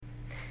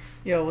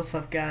Yo, what's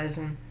up, guys,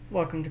 and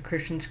welcome to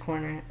Christian's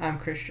Corner. I'm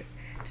Christian.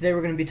 Today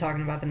we're going to be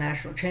talking about the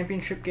national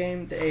championship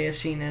game, the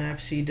AFC and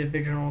NFC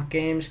divisional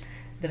games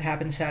that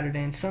happened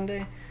Saturday and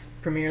Sunday,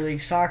 Premier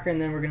League soccer,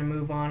 and then we're going to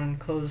move on and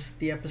close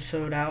the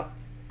episode out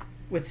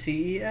with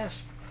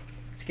CES.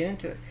 Let's get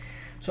into it.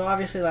 So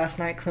obviously last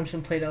night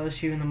Clemson played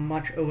LSU in the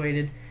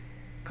much-awaited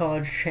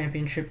college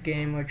championship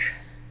game, which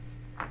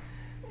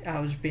I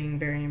was being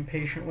very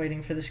impatient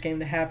waiting for this game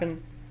to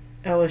happen.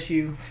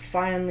 LSU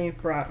finally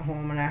brought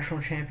home a national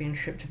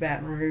championship to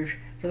Baton Rouge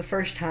for the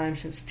first time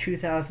since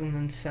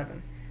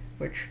 2007,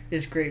 which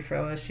is great for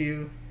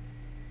LSU,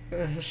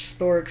 a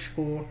historic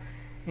school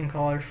in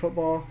college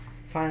football,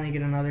 finally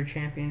get another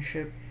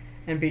championship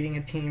and beating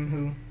a team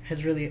who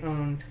has really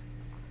owned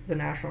the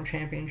national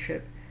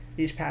championship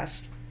these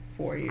past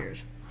 4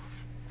 years.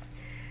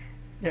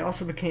 They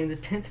also became the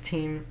 10th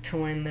team to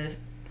win the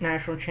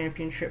national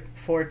championship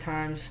 4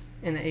 times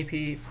in the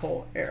AP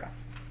poll era.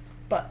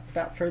 But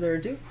without further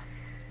ado,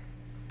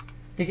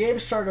 the game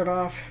started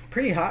off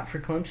pretty hot for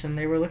Clemson.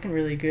 They were looking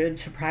really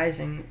good,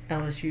 surprising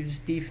LSU's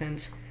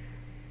defense.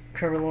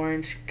 Trevor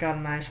Lawrence got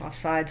a nice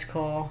offsides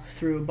call,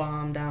 threw a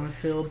bomb down the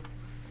field,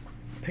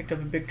 picked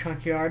up a big chunk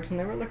of yards, and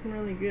they were looking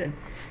really good.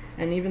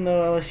 And even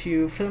though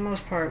LSU, for the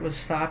most part, was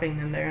stopping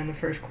them there in the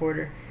first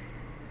quarter,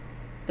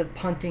 the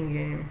punting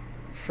game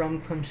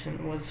from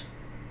Clemson was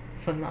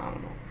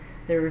phenomenal.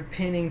 They were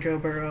pinning Joe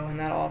Burrow and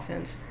that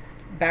offense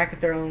back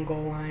at their own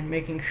goal line,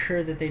 making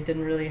sure that they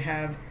didn't really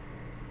have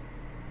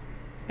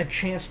a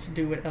chance to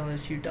do what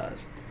LSU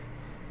does.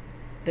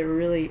 They were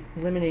really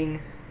limiting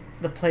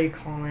the play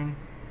calling,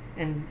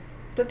 and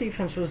the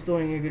defense was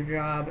doing a good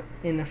job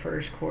in the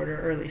first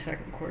quarter, early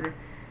second quarter,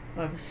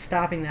 of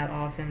stopping that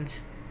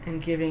offense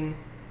and giving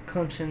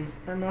Clemson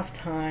enough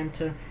time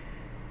to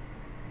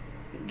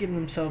give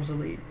themselves a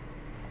lead.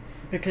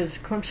 Because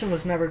Clemson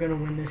was never going to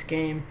win this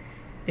game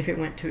if it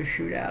went to a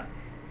shootout.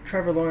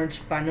 Trevor Lawrence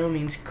by no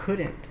means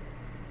couldn't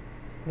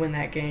win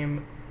that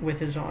game with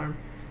his arm.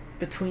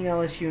 Between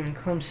LSU and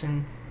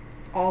Clemson,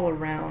 all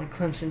around,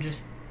 Clemson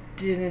just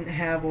didn't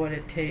have what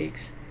it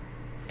takes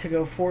to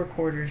go 4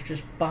 quarters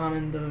just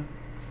throwing the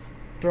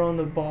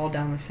ball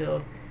down the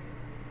field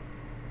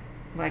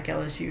like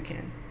LSU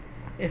can.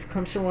 If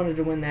Clemson wanted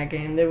to win that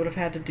game, they would have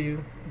had to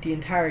do the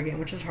entire game,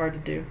 which is hard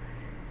to do,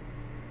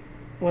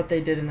 what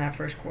they did in that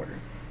first quarter.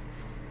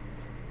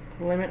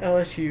 Limit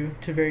LSU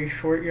to very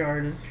short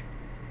yardage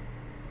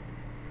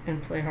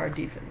and play hard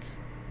defense.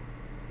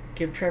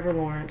 Give Trevor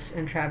Lawrence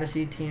and Travis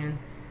Etienne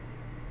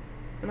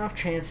enough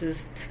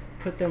chances to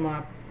put them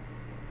up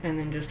and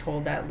then just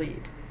hold that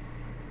lead.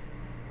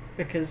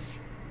 Because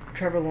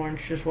Trevor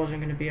Lawrence just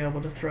wasn't going to be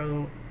able to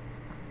throw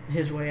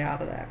his way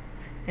out of that.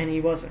 And he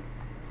wasn't.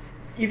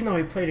 Even though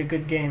he played a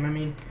good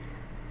game,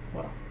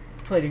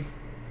 played a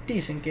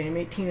decent game.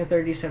 18 of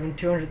 37,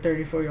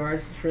 234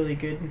 yards. It's really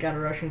good. He got a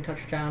rushing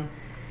touchdown.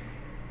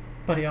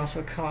 But he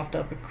also coughed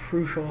up a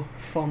crucial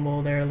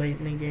fumble there late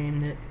in the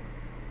game that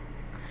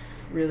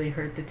really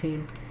hurt the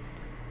team.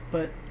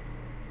 But,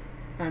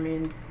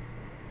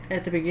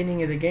 at the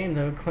beginning of the game,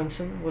 though,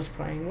 Clemson was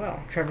playing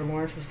well. Trevor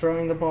Lawrence was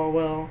throwing the ball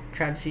well.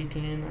 Travis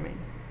Etienne,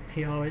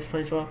 he always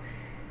plays well.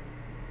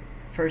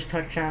 First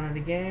touchdown of the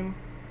game.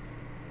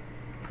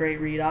 Great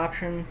read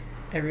option.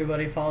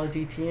 Everybody follows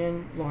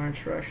Etienne.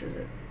 Lawrence rushes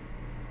it.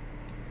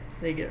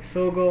 They get a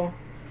field goal.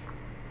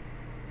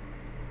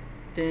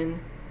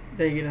 Then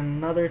they get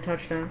another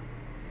touchdown.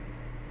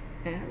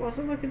 And it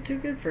wasn't looking too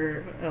good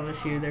for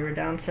LSU. They were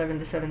down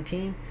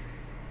 7-17.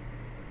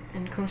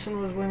 And Clemson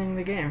was winning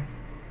the game.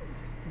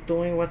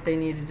 Doing what they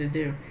needed to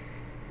do.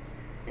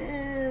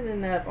 And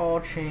then that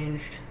all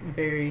changed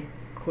very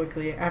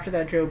quickly. After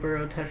that Joe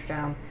Burrow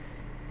touchdown,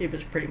 it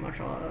was pretty much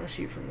all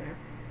LSU from there.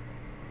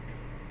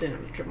 Then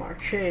it was Jamar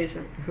Chase,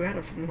 who had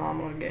a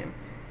phenomenal game.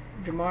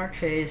 Jamar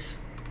Chase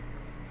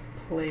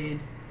played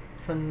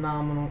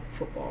phenomenal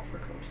football for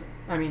Clemson.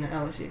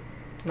 LSU.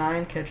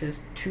 9 catches,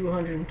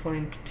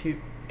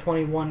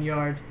 221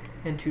 yards,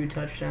 and 2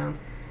 touchdowns.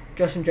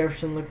 Justin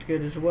Jefferson looked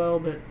good as well,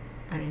 but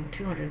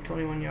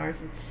 221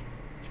 yards, it's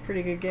a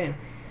pretty good game.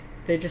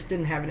 They just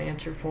didn't have an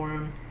answer for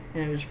him,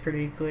 and it was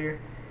pretty clear.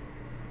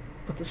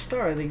 But the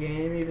star of the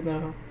game, even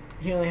though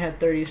he only had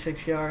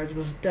 36 yards,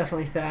 was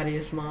definitely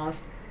Thaddeus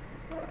Moss.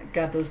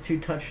 Got those 2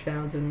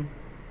 touchdowns, and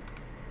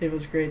it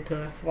was great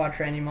to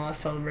watch Randy Moss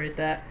celebrate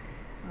that.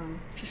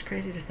 It's just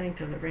crazy to think,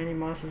 though, that Randy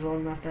Moss is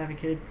old enough to have a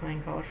kid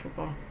playing college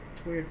football.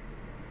 It's weird.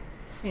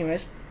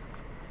 Anyways,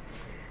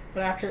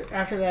 but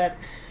after that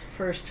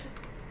first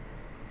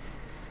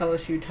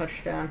LSU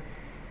touchdown,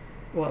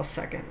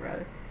 second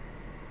rather,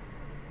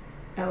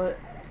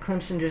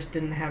 Clemson just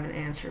didn't have an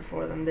answer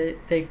for them.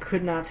 They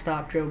could not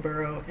stop Joe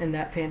Burrow and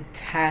that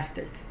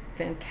fantastic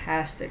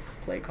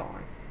play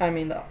calling.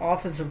 The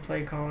offensive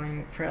play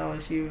calling for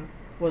LSU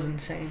was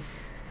insane.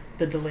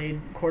 The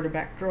delayed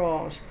quarterback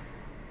draws,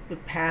 the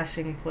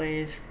passing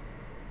plays,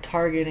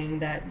 targeting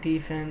that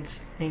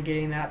defense and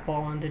getting that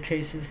ball into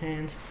Chase's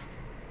hands.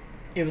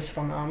 It was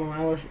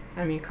phenomenal.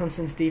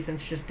 Clemson's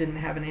defense just didn't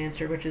have an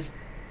answer, which is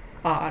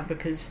odd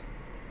because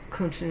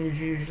Clemson is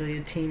usually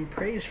a team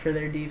praised for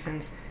their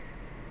defense,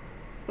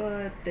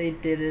 but they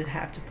did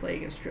have to play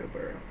against Joe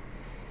Burrow.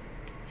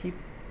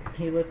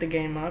 He lit the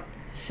game up,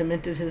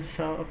 cemented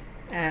himself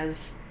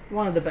as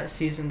one of the best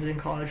seasons in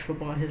college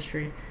football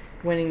history,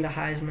 winning the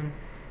Heisman,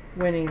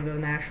 winning the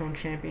national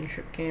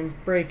championship game,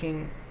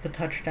 breaking the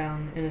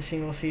touchdown in a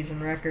single season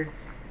record.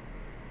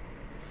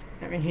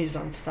 I mean, he's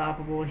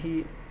unstoppable.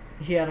 He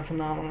had a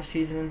phenomenal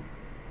season,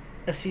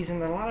 a season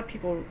that a lot of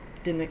people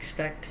didn't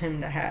expect him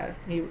to have.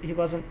 He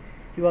wasn't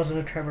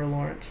a Trevor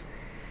Lawrence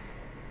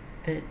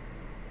that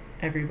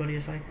everybody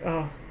is like,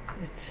 oh,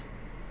 it's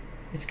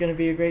going to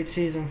be a great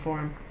season for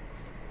him.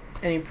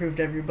 And he proved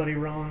everybody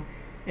wrong,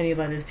 and he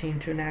led his team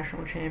to a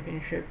national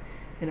championship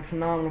in a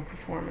phenomenal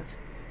performance.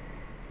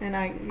 And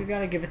you got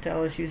to give it to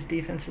LSU's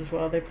defense as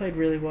well. They played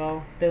really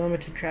well. They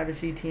limited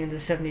Travis Etienne to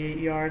 78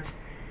 yards.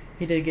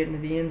 He did get into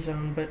the end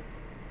zone, but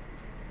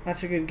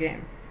that's a good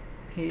game.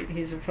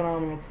 He's a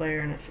phenomenal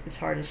player, and it's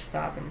hard to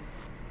stop him.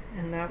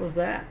 And that was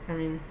that. I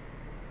mean,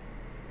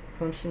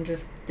 Clemson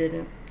just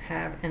didn't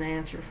have an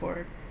answer for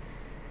it.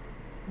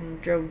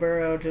 And Joe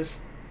Burrow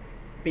just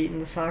beating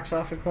the socks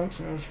off of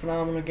Clemson. It was a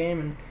phenomenal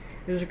game, and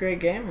it was a great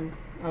game, and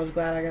I was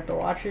glad I got to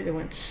watch it. It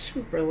went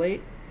super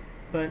late,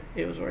 but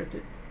it was worth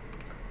it.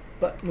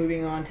 But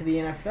moving on to the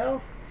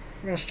NFL,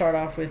 we're going to start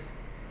off with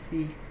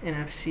the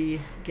NFC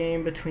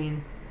game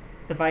between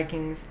the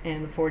Vikings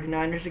and the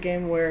 49ers, a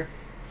game where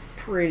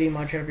pretty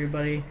much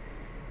everybody,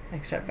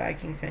 except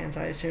Viking fans,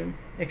 I assume,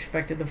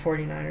 expected the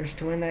 49ers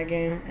to win that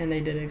game, and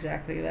they did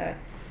exactly that.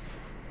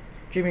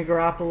 Jimmy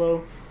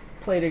Garoppolo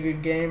played a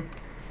good game,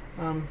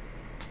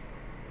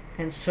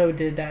 and so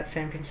did that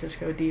San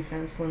Francisco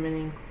defense,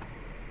 limiting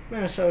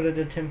Minnesota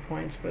to 10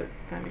 points. But,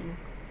 I mean,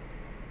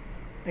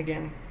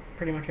 again,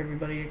 pretty much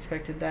everybody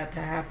expected that to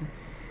happen.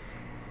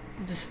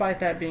 Despite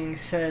that being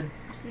said,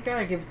 you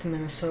gotta give it to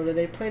Minnesota.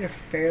 They played a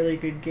fairly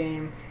good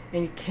game,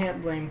 and you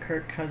can't blame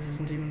Kirk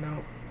Cousins, even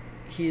though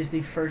he is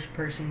the first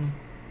person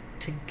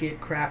to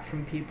get crap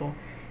from people.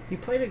 He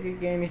played a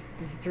good game. He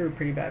threw a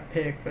pretty bad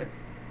pick, but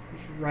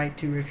right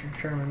to Richard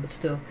Sherman, but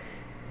still.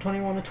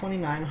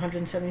 21-29,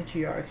 172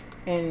 yards,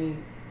 and he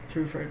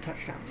threw for a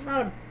touchdown.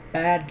 Not a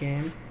bad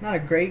game, not a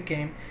great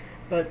game,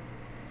 but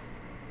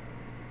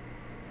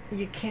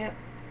you can't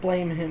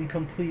blame him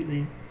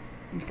completely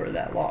for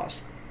that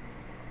loss.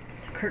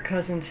 Kirk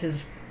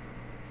Cousins,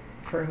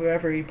 for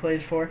whoever he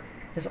plays for,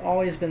 has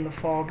always been the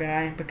fall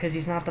guy because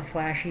he's not the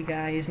flashy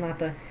guy. He's not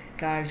the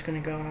guy who's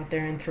going to go out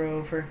there and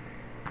throw for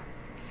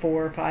 4,000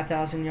 or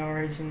 5,000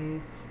 yards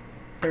and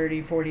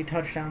 30, 40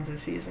 touchdowns a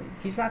season.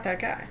 He's not that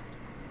guy.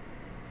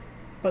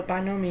 But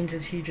by no means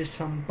is he just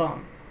some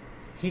bum.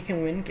 He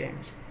can win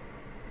games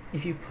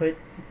if you put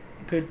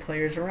good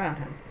players around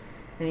him.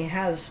 And he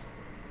has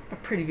a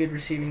pretty good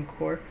receiving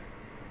core.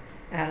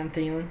 Adam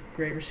Thielen,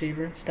 great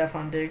receiver.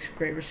 Stephon Diggs,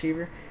 great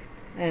receiver.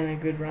 And a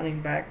good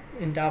running back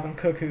in Dalvin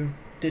Cook, who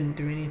didn't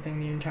do anything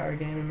the entire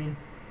game. I mean,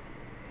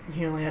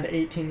 he only had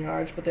 18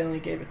 yards, but they only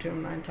gave it to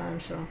him 9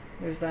 times, so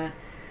there's that.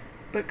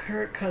 But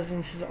Kirk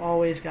Cousins has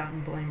always gotten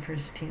blamed for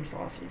his team's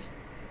losses.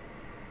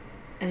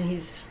 And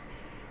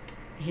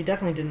he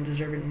definitely didn't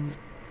deserve it in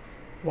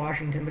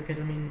Washington because,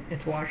 I mean,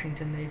 it's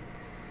Washington. They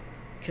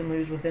can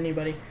lose with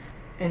anybody.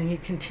 And he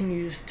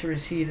continues to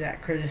receive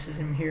that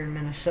criticism here in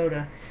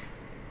Minnesota.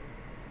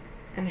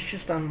 And it's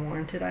just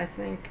unwarranted, I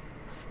think.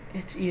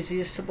 It's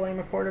easiest to blame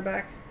a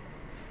quarterback.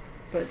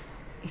 But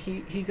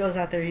he goes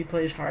out there, he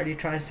plays hard, he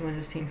tries to win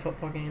his team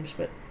football games,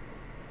 but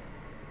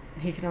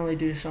he can only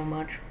do so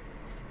much.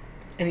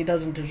 And he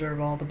doesn't deserve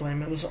all the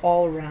blame. It was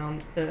all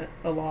around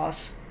a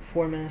loss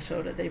for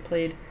Minnesota. They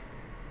played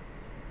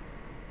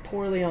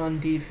poorly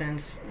on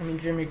defense. I mean,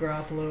 Jimmy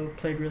Garoppolo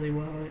played really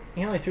well.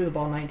 He only threw the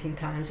ball 19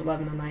 times,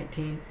 11 of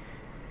 19,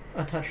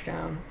 a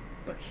touchdown,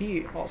 but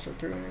he also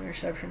threw an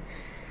interception.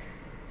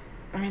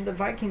 I mean, the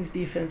Vikings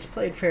defense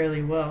played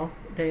fairly well.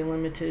 They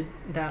limited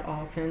that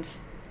offense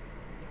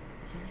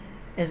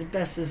as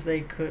best as they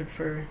could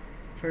for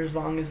as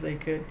long as they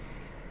could.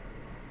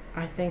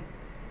 I think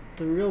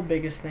the real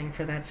biggest thing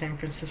for that San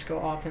Francisco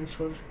offense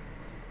was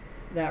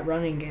that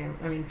running game.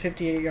 I mean,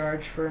 58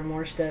 yards for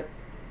Morstead.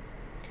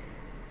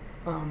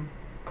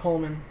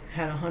 Coleman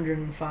had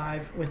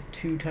 105 with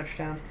 2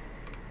 touchdowns.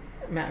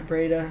 Matt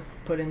Breida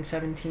put in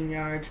 17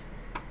 yards.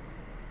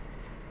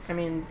 I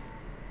mean,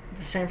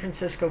 the San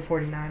Francisco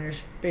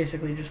 49ers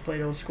basically just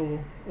played old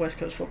school West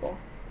Coast football.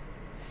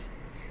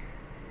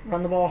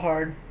 Run the ball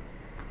hard,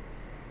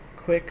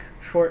 quick,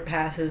 short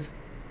passes,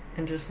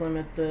 and just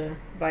limit the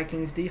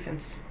Vikings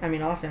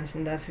offense,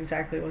 and that's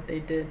exactly what they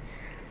did.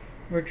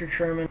 Richard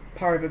Sherman,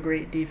 part of a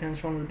great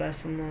defense, one of the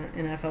best in the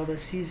NFL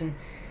this season,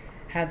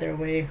 had their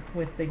way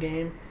with the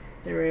game.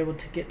 They were able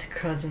to get to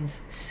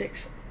Cousins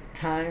 6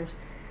 times,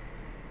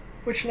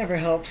 which never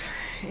helps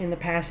in the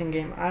passing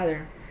game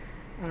either.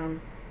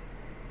 And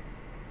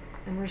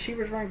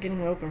receivers weren't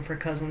getting open for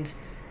Cousins.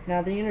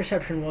 Now, the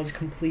interception was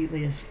completely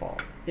his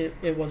fault.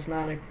 It was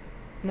not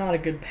a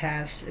good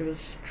pass. It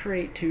was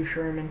straight to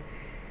Sherman.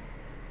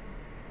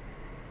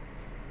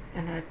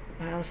 And I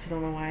honestly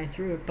don't know why I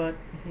threw it, but,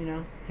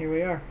 here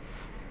we are.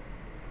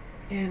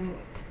 And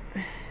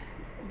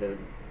the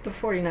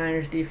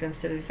 49ers defense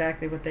did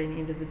exactly what they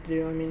needed to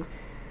do. I mean,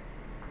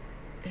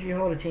 if you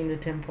hold a team to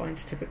 10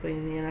 points, typically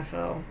in the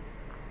NFL,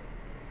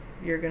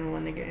 you're going to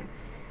win the game.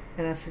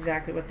 And that's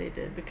exactly what they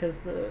did, because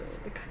the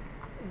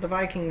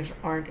Vikings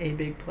aren't a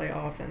big play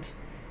offense.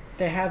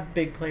 They have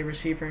big play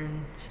receiver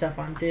and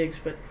Stephon Diggs,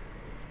 but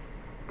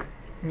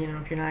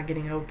if you're not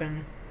getting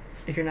open,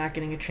 if you're not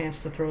getting a chance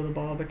to throw the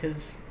ball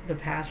because the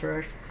pass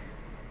rush,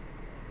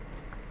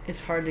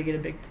 it's hard to get a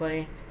big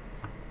play.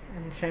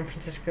 And San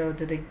Francisco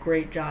did a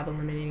great job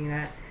eliminating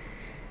that.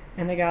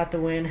 And they got the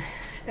win.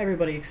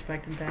 Everybody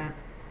expected that.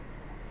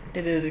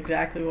 They did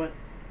exactly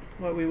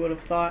what we would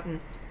have thought, and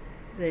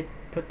they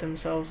put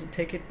themselves a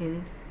ticket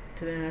in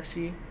to the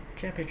NFC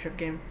Championship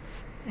game.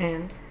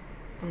 And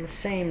on the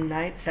same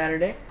night,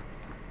 Saturday,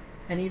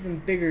 an even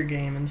bigger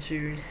game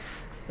ensued.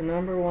 The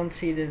number 1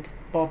 seeded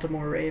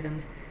Baltimore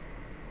Ravens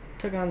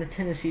took on the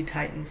Tennessee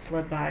Titans,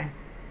 led by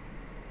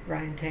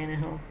Ryan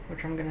Tannehill,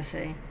 which I'm going to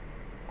say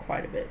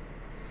quite a bit.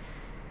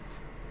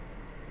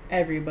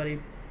 Everybody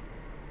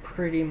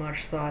pretty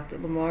much thought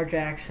that Lamar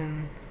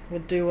Jackson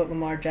would do what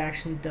Lamar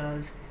Jackson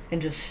does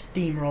and just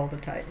steamroll the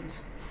Titans.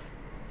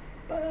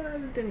 But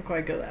it didn't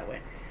quite go that way.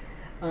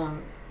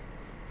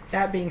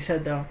 That being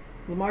said, though,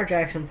 Lamar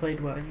Jackson played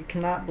well. You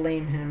cannot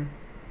blame him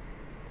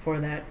for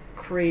that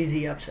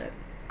crazy upset.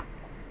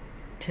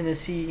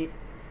 Tennessee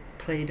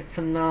played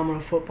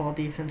phenomenal football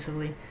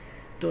defensively,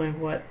 doing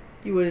what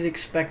you would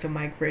expect a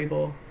Mike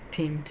Vrabel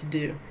team to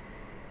do.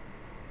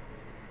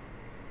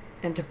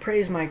 And to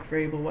praise Mike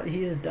Vrabel, what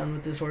he has done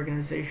with this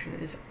organization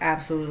is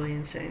absolutely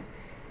insane.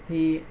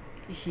 He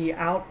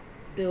out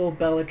Bill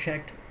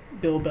Belichick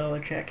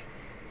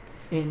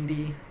in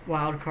the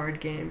wild card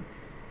game,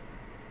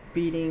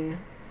 beating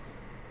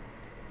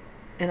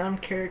an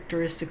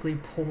uncharacteristically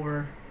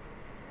poor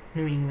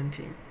New England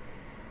team.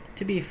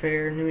 To be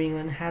fair, New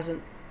England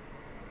hasn't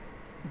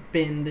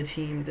been the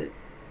team that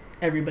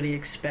everybody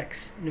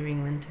expects New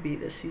England to be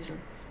this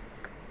season.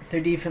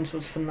 Their defense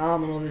was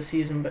phenomenal this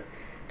season, but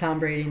Tom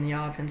Brady and the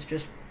offense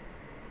just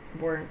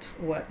weren't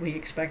what we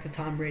expected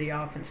Tom Brady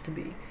offense to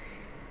be.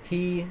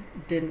 He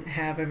didn't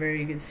have a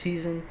very good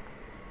season,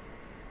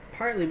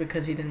 partly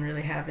because he didn't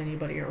really have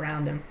anybody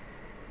around him,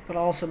 but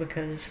also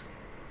because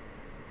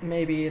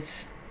maybe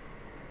it's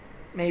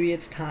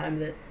time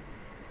that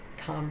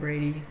Tom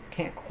Brady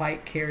can't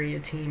quite carry a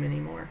team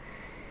anymore.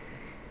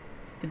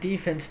 The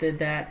defense did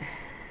that,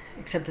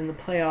 except in the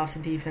playoffs, the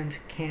defense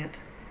can't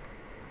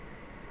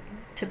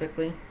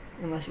typically,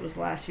 unless it was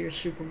last year's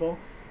Super Bowl,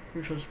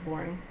 which was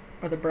boring,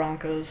 or the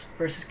Broncos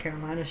versus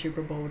Carolina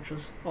Super Bowl, which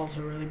was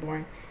also really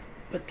boring.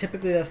 But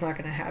typically that's not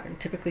going to happen.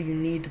 Typically you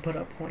need to put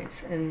up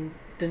points, and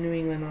the New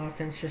England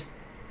offense just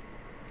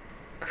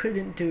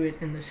couldn't do it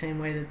in the same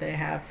way that they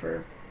have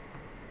for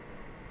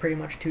pretty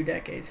much 2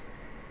 decades.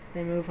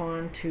 They move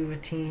on to a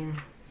team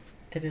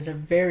that is a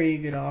very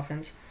good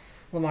offense.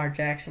 Lamar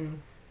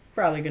Jackson,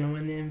 probably going to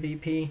win the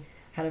MVP,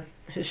 had a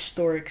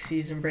historic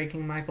season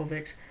breaking Michael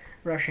Vick's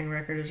rushing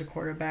record as a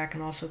quarterback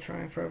and also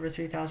throwing for over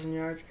 3,000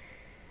 yards.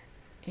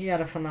 He had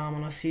a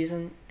phenomenal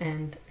season,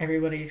 and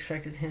everybody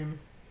expected him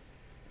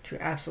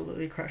to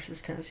absolutely crush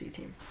this Tennessee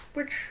team,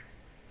 which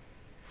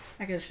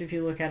I guess if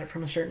you look at it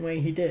from a certain way,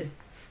 he did.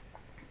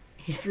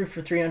 He threw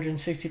for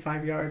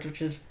 365 yards,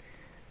 which is,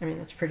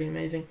 that's pretty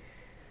amazing.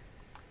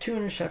 2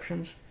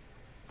 interceptions,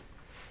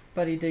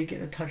 but he did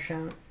get a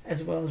touchdown,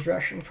 as well as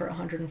rushing for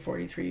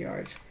 143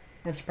 yards,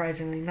 and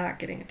surprisingly not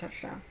getting a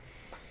touchdown.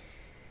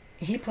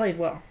 He played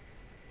well.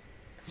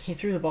 He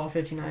threw the ball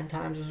 59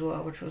 times as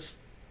well, which was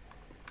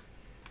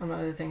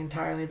another thing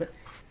entirely, but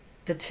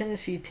the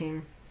Tennessee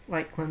team,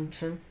 like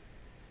Clemson,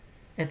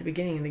 at the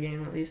beginning of the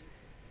game at least,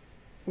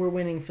 were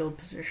winning field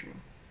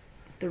positioning.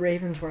 The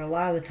Ravens were a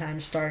lot of the time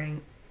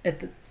starting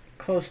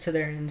close to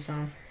their end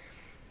zone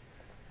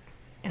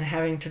and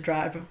having to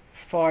drive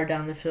far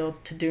down the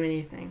field to do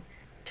anything.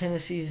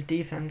 Tennessee's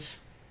defense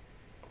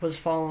was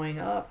following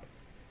up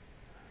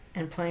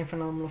and playing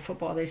phenomenal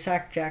football. They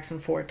sacked Jackson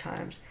 4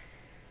 times.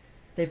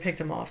 They picked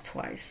him off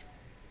twice.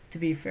 To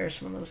be fair,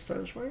 some of those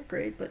throws weren't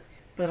great, but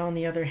on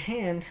the other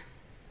hand,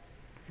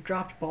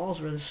 dropped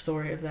balls were the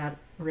story of that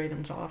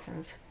Ravens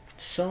offense.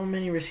 So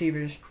many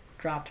receivers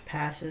dropped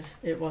passes,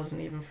 it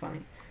wasn't even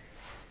funny.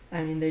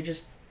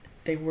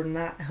 They were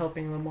not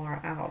helping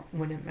Lamar out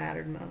when it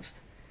mattered most.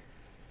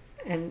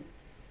 And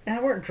they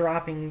weren't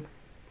dropping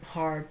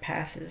hard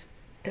passes.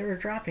 They were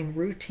dropping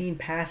routine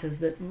passes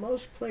that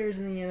most players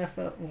in the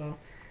NFL,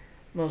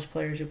 most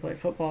players who play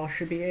football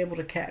should be able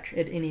to catch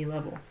at any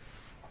level.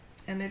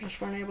 And they just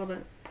weren't able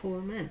to pull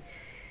them in,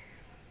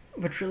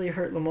 which really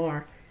hurt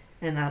Lamar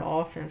and that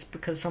offense,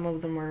 because some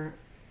of them were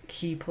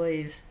key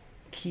plays,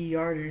 key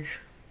yardage,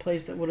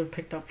 plays that would have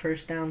picked up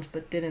first downs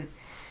but didn't.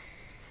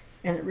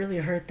 And it really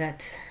hurt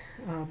that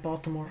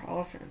Baltimore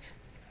offense.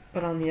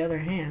 But on the other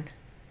hand,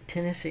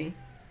 Tennessee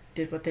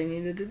did what they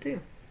needed to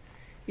do.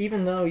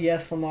 Even though,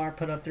 yes, Lamar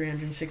put up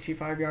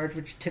 365 yards,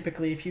 which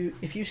typically,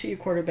 if you see a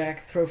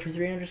quarterback throw for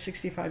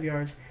 365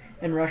 yards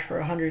and rush for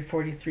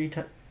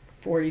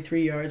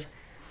 143 yards,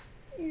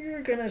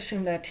 you're going to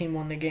assume that team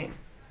won the game.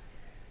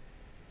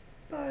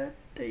 But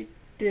they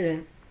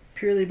didn't,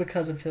 purely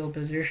because of field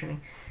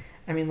positioning.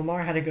 I mean,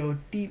 Lamar had to go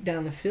deep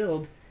down the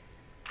field,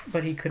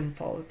 but he couldn't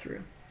follow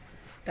through.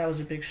 That was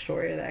a big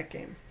story of that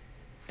game.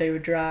 They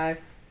would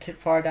drive, get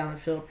far down the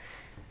field,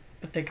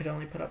 but they could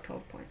only put up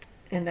 12 points.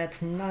 And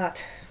that's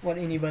not what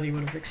anybody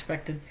would have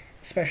expected,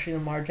 especially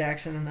Lamar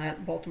Jackson and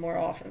that Baltimore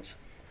offense.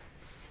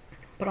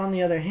 But on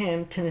the other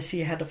hand,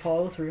 Tennessee had to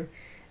follow through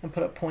and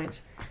put up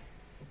points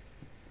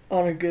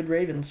on a good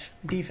Ravens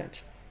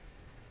defense.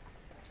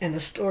 And the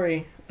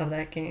story of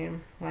that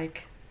game,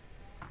 like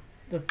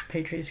the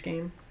Patriots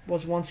game,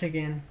 was once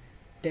again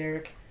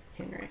Derrick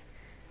Henry.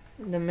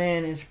 The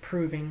man is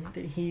proving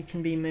that he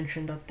can be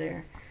mentioned up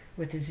there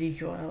with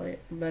Ezekiel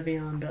Elliott,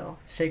 Le'Veon Bell,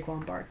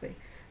 Saquon Barkley.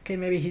 Okay,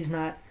 maybe he's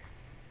not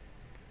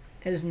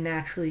as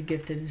naturally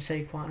gifted as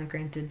Saquon.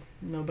 Granted,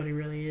 nobody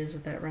really is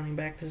at that running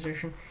back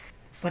position.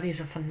 But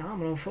he's a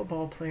phenomenal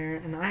football player,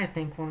 and I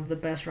think one of the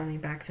best running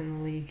backs in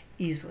the league,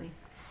 easily.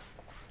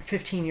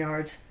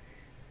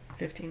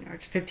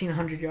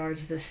 1,500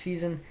 yards this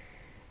season,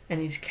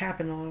 and he's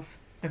capping off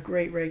a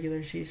great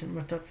regular season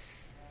with a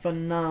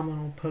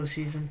phenomenal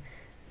postseason,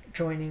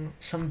 joining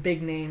some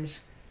big names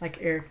like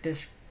Eric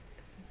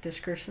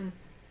Dickerson,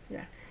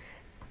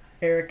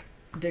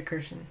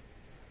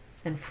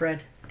 and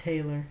Fred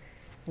Taylor,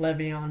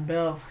 Le'Veon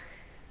Bell,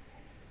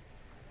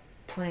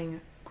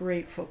 playing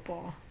great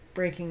football,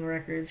 breaking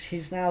records. He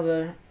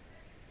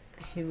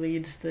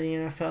leads the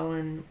NFL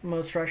in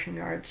most rushing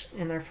yards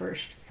in their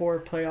first 4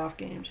 playoff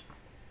games.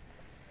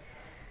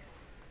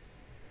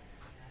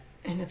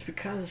 And it's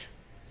because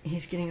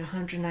he's getting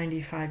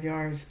 195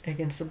 yards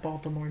against the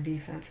Baltimore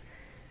defense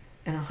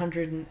and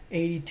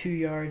 182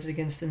 yards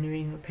against the New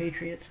England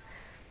Patriots.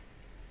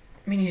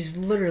 I mean, he's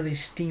literally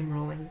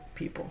steamrolling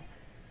people.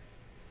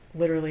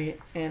 Literally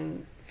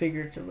and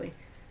figuratively.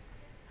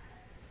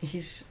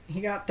 He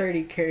got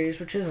 30 carries,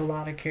 which is a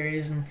lot of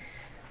carries, and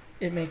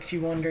it makes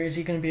you wonder, is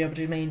he going to be able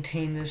to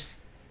maintain this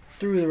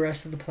through the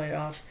rest of the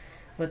playoffs?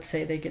 Let's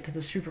say they get to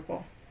the Super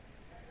Bowl.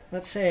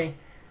 Let's say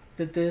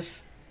that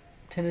this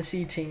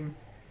Tennessee team,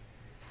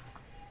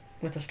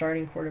 with a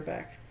starting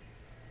quarterback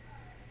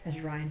as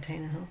Ryan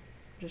Tannehill,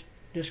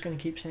 just going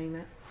to keep saying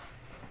that,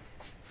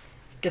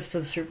 gets to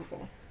the Super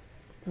Bowl.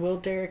 Will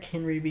Derrick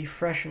Henry be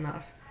fresh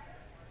enough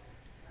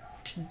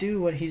to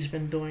do what he's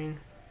been doing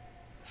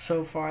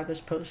so far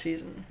this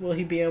postseason? Will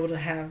he be able to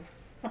have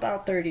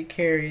about 30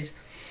 carries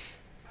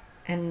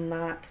and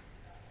not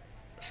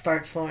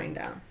start slowing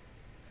down?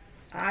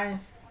 I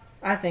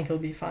think he'll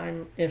be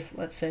fine if,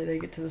 let's say, they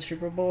get to the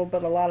Super Bowl,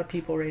 but a lot of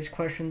people raise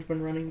questions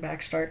when running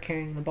backs start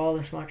carrying the ball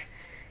this much.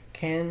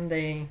 Can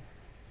they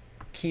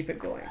keep it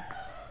going?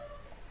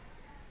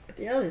 But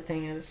the other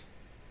thing is,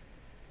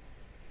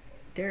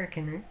 Derrick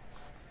Henry,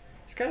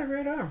 he's got a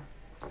great arm.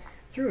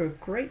 Threw a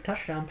great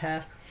touchdown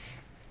pass.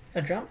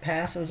 A jump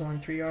pass, it was only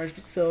 3 yards,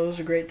 but still, it was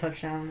a great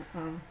touchdown.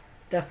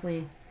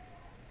 Definitely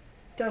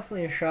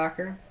a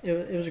shocker.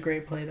 It was a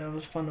great play, though. It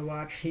was fun to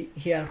watch. He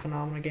had a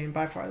phenomenal game,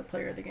 by far the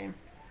player of the game.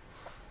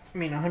 I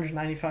mean,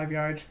 195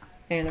 yards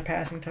and a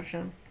passing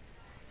touchdown.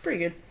 Pretty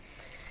good.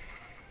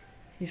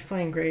 He's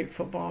playing great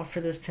football for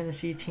this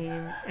Tennessee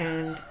team,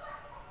 and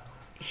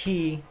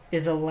he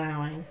is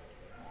allowing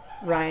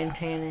Ryan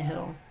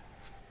Tannehill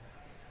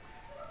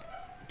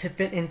to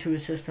fit into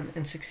his system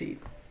and succeed.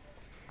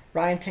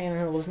 Ryan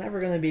Tannehill was never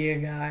going to be a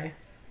guy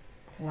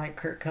like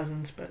Kirk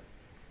Cousins, but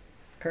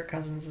Kirk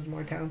Cousins is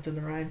more talented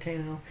than Ryan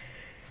Tannehill,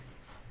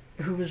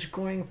 who was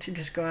going to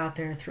just go out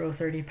there and throw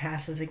 30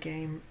 passes a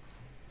game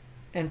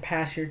and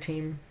pass your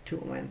team to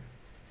a win.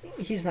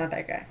 He's not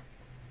that guy.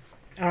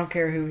 I don't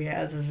care who he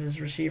has as his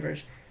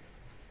receivers.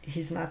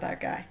 He's not that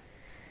guy.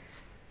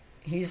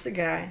 He's the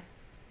guy,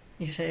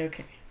 you say,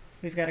 okay,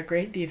 we've got a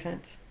great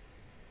defense.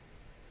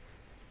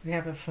 We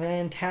have a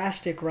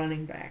fantastic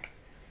running back.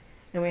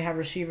 And we have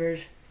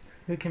receivers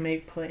who can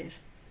make plays.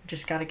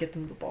 Just got to get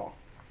them the ball.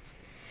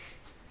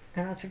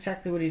 And that's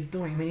exactly what he's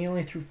doing. I mean, he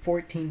only threw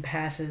 14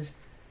 passes,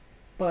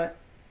 but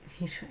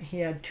he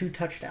had 2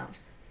 touchdowns.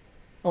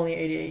 Only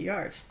 88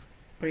 yards,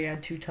 but he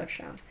had 2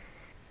 touchdowns.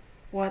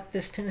 What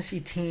this Tennessee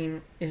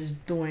team is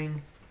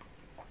doing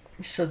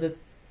so that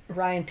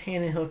Ryan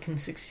Tannehill can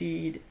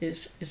succeed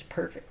is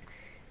perfect.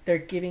 They're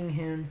giving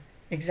him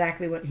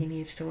exactly what he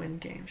needs to win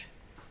games.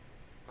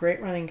 Great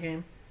running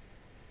game.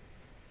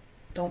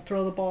 Don't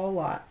throw the ball a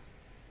lot.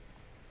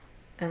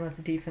 And let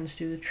the defense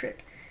do the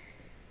trick.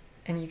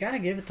 And you got to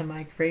give it to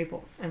Mike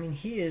Vrabel. I mean,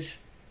 he is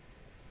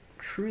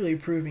truly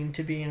proving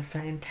to be a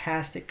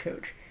fantastic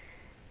coach.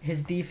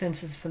 His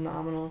defense is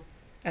phenomenal,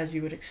 as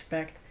you would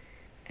expect.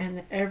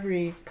 And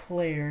every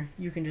player,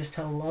 you can just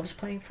tell, loves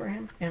playing for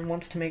him and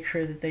wants to make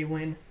sure that they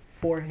win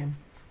for him.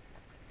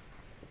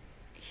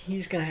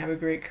 He's going to have a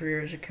great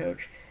career as a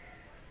coach.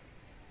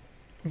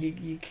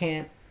 You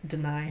can't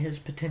deny his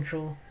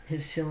potential,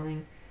 his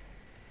ceiling.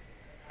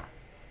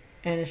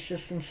 And it's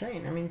just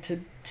insane. I mean,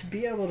 to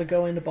be able to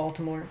go into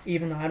Baltimore,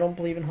 even though I don't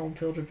believe in home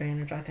field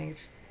advantage, I think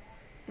it's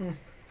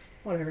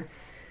whatever.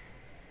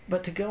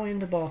 But to go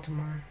into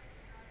Baltimore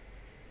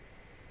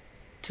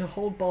to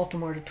hold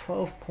Baltimore to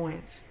 12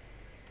 points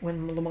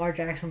when Lamar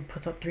Jackson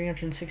puts up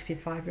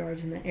 365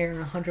 yards in the air and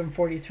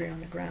 143 on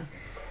the ground.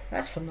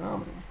 That's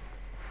phenomenal.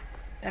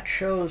 That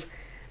shows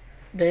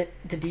that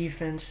the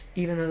defense,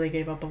 even though they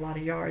gave up a lot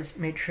of yards,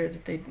 made sure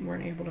that they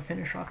weren't able to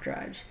finish off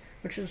drives,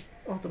 which is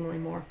ultimately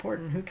more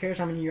important. Who cares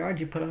how many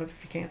yards you put up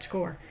if you can't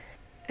score?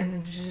 And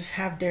then to just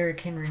have Derrick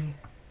Henry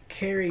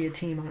carry a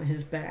team on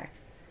his back,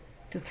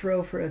 to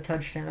throw for a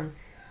touchdown,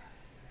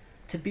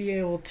 to be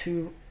able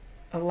to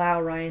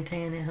allow Ryan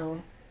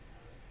Tannehill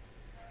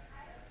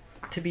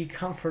to be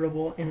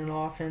comfortable in an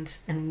offense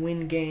and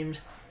win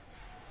games.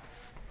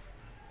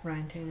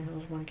 Ryan Tannehill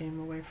is one game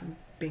away from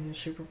being a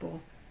Super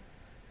Bowl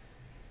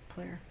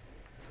player.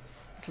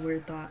 It's a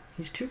weird thought.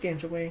 He's 2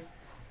 games away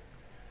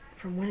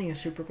from winning a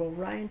Super Bowl.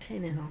 Ryan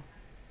Tannehill.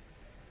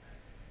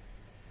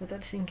 Let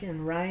that sink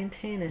in. Ryan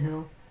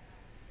Tannehill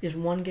is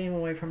 1 game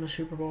away from a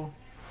Super Bowl.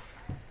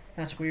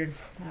 That's weird.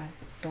 I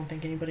don't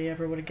think anybody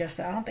ever would have guessed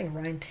that. I don't think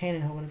Ryan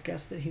Tannehill would have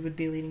guessed that he would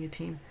be leading a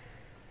team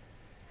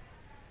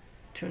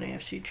to an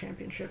AFC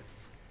championship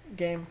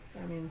game.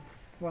 I mean,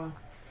 wow.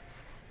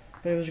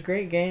 But it was a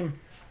great game.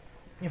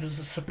 It was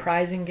a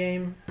surprising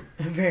game,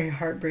 a very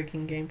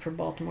heartbreaking game for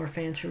Baltimore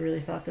fans who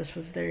really thought this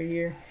was their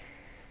year.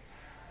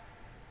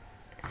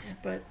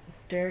 But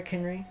Derrick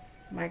Henry,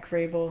 Mike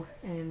Vrabel,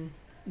 and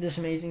this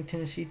amazing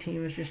Tennessee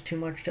team was just too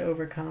much to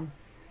overcome.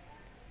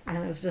 And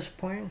it was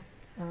disappointing.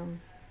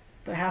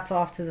 But hats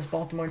off to this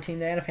Baltimore team.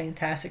 They had a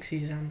fantastic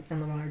season,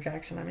 and Lamar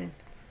Jackson, I mean,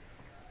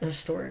 a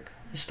historic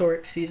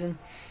season.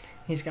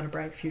 He's got a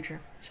bright future.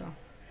 So,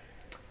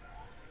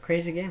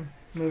 crazy game.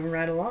 Moving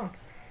right along,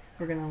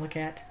 we're going to look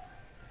at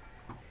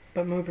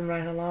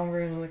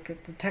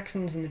the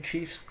Texans and the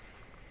Chiefs.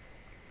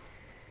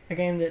 A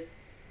game that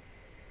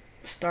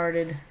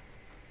started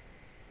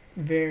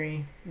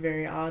very,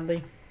 very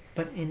oddly,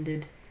 but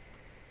ended,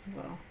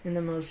 well, in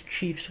the most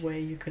Chiefs way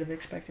you could have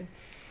expected.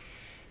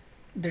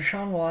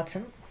 Deshaun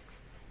Watson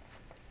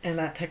and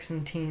that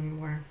Texan team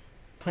were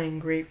playing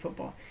great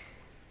football.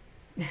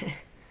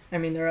 I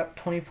mean, they're up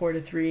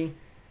 24-3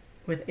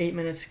 with 8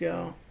 minutes to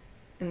go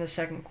in the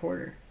second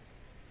quarter.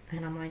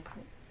 And I'm like,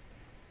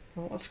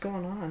 well, what's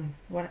going on?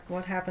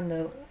 What happened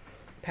to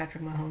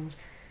Patrick Mahomes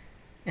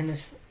and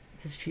this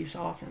Chiefs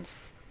offense?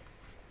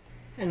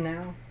 And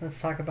now,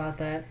 let's talk about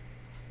that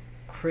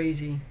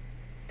crazy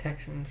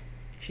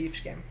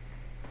Texans-Chiefs game.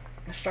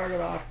 It started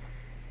off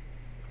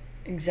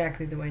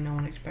exactly the way no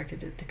one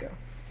expected it to go.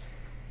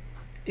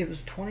 It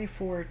was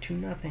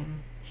 24-0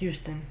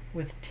 Houston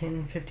with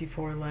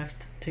 10:54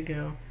 left to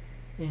go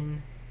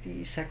in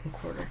the second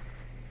quarter.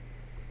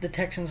 The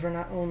Texans were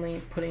not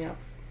only putting up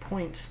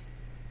points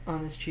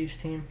on this Chiefs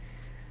team,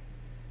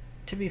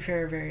 to be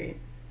fair,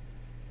 very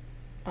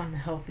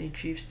unhealthy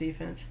Chiefs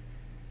defense,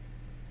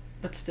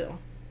 but still,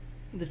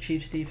 the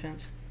Chiefs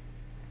defense.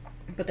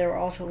 But they were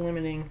also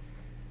limiting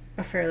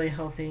a fairly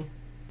healthy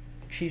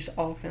Chiefs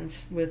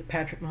offense with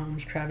Patrick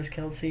Mahomes, Travis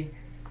Kelce,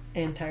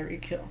 and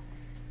Tyreek Hill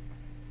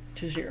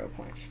to 0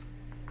 points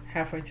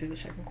halfway through the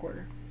second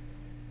quarter.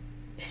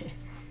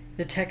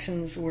 The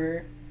Texans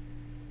were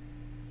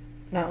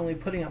not only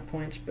putting up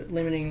points, but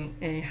limiting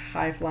a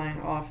high-flying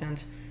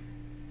offense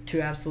to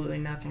absolutely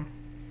nothing.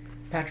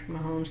 Patrick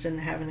Mahomes didn't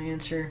have an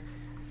answer.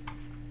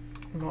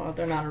 Well,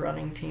 they're not a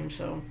running team,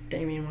 so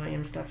Damian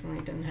Williams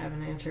definitely didn't have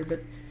an answer,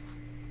 but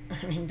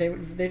I mean,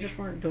 they just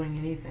weren't doing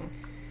anything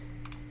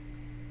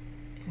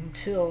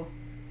until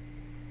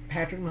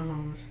Patrick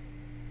Mahomes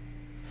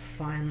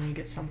finally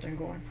gets something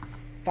going.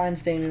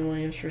 Finds Damian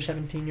Williams for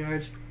 17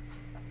 yards.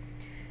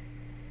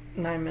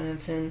 9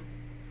 minutes in,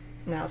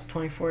 now it's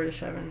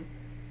 24-7.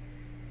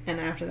 And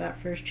after that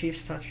first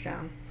Chiefs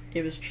touchdown,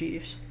 it was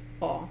Chiefs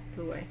all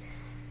the way.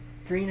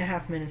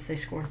 3.5 minutes, they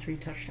score 3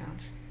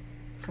 touchdowns.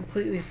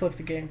 Completely flipped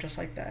the game just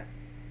like that.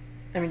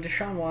 I mean,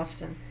 Deshaun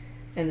Watson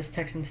and this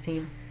Texans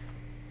team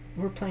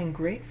were playing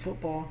great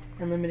football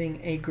and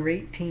limiting a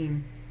great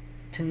team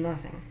to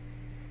nothing.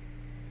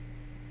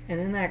 And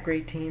then that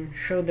great team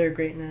showed their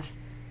greatness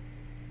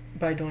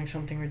by doing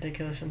something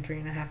ridiculous in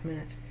 3.5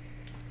 minutes.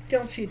 You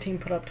don't see a team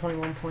put up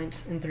 21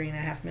 points in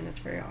 3.5 minutes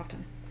very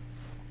often.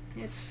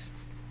 It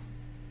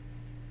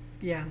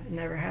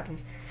never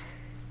happens.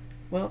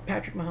 Well,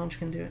 Patrick Mahomes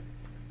can do it,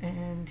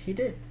 and he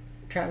did.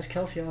 Travis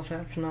Kelce also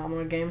had a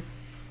phenomenal game.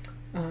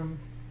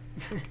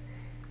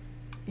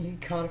 He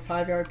caught a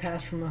 5-yard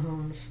pass from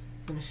Mahomes,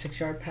 then a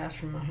 6-yard pass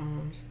from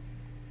Mahomes,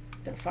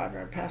 then a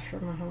 5-yard pass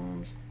from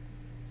Mahomes.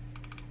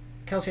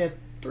 Kelce had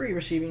 3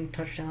 receiving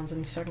touchdowns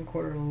in the second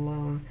quarter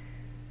alone.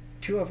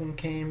 2 of them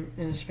came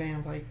in a span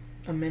of like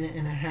a minute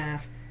and a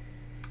half,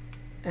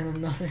 and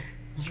another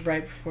was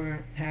right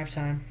before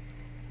halftime,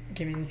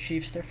 giving the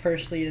Chiefs their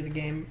first lead of the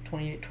game,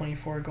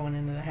 28-24, going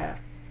into the half.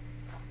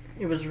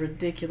 It was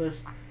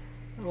ridiculous.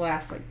 The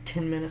last like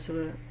 10 minutes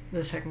of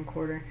the second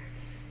quarter,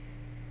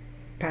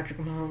 Patrick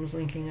Mahomes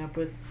linking up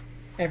with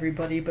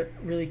everybody, but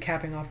really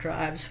capping off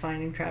drives,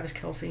 finding Travis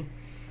Kelce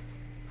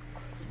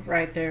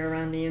right there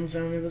around the end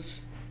zone. It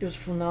was a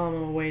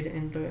phenomenal way to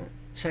end the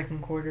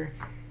second quarter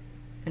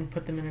and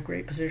put them in a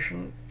great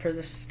position for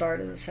the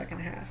start of the second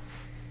half.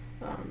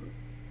 Um,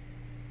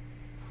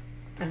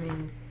 I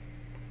mean,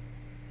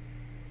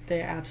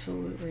 they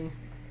absolutely.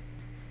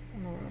 I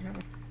don't know what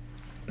happened.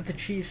 But the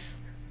Chiefs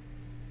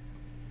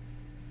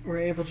were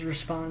able to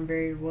respond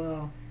very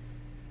well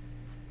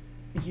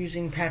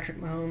using Patrick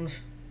Mahomes,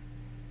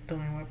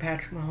 doing what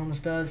Patrick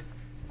Mahomes does,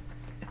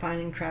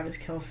 finding Travis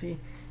Kelce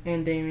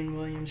and Damian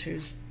Williams,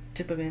 who's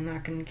typically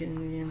not going to get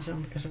in the end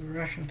zone because of a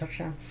rushing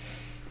touchdown,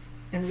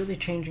 and really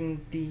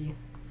changing the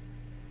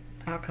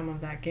outcome of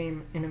that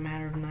game in a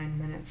matter of 9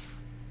 minutes.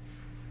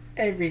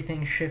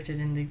 Everything shifted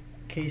into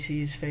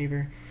KC's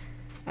favor.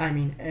 I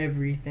mean,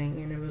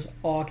 everything, and it was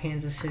all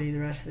Kansas City the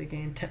rest of the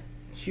game.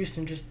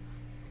 Houston just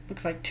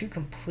looks like two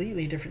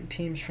completely different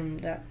teams from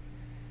that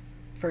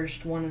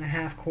first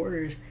 1.5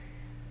 quarters,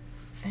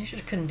 and they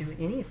just couldn't do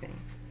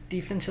anything.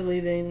 Defensively,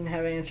 they didn't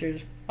have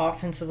answers.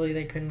 Offensively,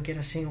 they couldn't get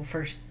a single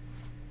first.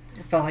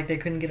 It felt like they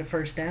couldn't get a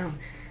first down.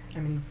 I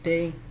mean,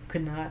 they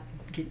could not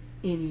get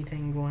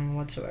anything going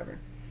whatsoever.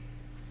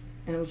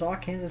 And it was all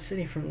Kansas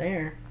City from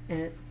there, and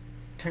it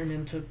turned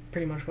into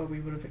pretty much what we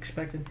would have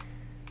expected,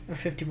 a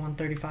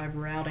 51-35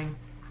 routing.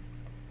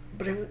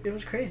 But it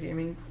was crazy. I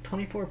mean,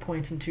 24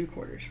 points in 2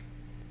 quarters,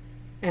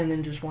 and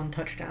then just 1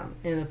 touchdown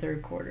in the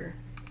third quarter,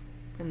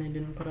 and they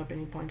didn't put up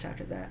any points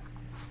after that.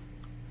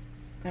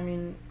 I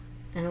mean,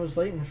 and it was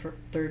late in the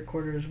third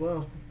quarter as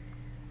well.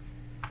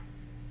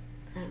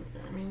 And,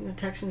 I mean, the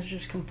Texans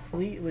just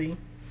completely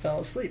fell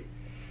asleep.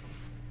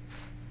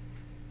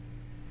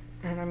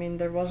 And, I mean,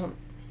 there wasn't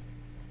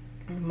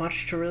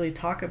much to really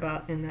talk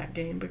about in that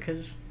game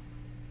because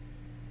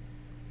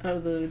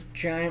of the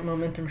giant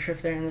momentum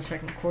shift there in the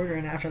second quarter.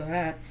 And after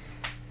that,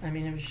 I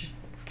mean, it was just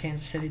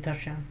Kansas City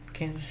touchdown,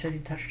 Kansas City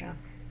touchdown,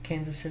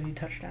 Kansas City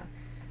touchdown.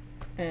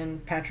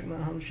 And Patrick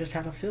Mahomes just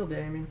had a field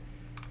day. I mean,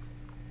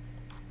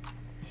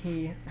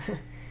 he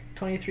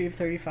 23 of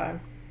 35.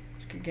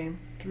 It's a good game.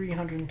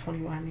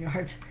 321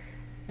 yards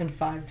and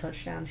 5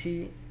 touchdowns.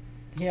 He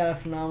had a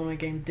phenomenal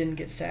game. Didn't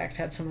get sacked.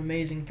 Had some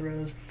amazing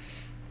throws.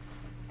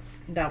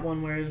 That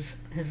one where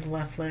his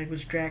left leg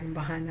was dragging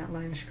behind that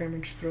line of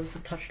scrimmage, throws the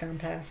touchdown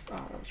pass. Oh,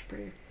 that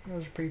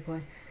was a pretty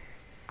play.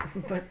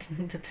 But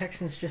the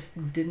Texans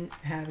just didn't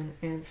have an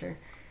answer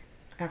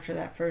after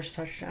that first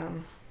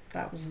touchdown.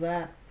 That was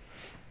that.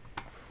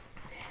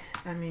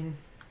 I mean,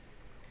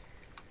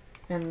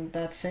 and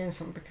that's saying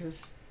something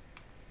because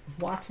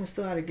Watson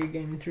still had a good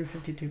game. He threw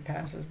 52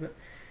 passes, but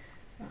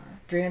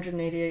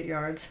 388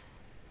 yards,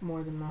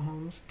 more than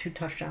Mahomes. 2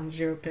 touchdowns,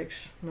 0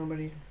 picks.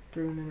 Nobody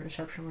threw an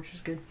interception, which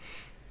is good.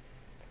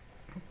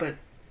 But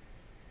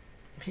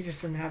he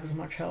just didn't have as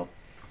much help.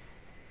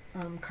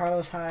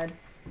 Carlos Hyde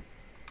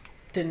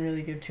didn't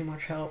really give too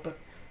much help, but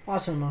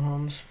Watson and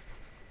Mahomes,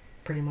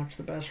 pretty much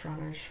the best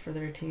runners for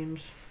their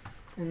teams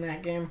in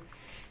that game.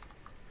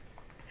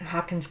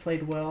 Hopkins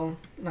played well,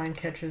 9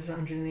 catches,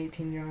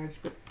 118 yards,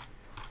 but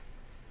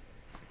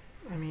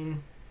I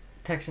mean,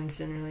 Texans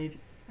didn't really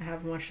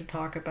have much to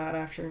talk about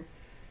after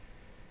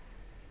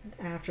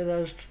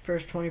those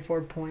first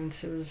 24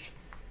 points. It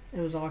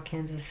was all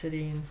Kansas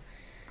City, and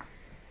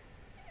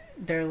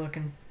they're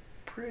looking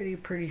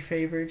pretty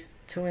favored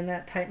to win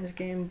that Titans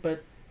game,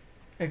 but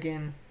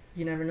again,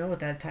 you never know with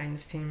that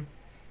Titans team.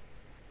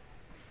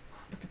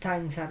 But the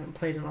Titans haven't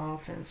played an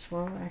offense.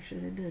 Well,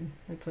 actually they did.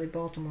 They played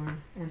Baltimore,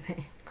 and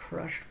they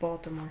crushed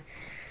Baltimore.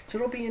 So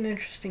it'll be an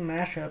interesting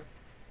matchup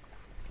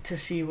to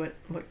see what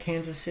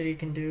Kansas City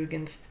can do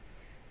against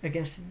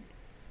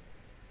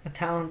a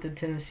talented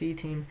Tennessee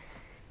team.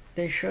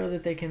 They show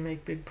that they can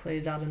make big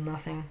plays out of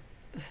nothing.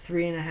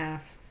 3.5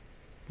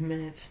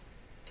 minutes,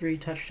 3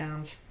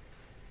 touchdowns,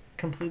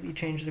 completely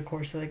changed the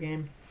course of the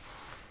game.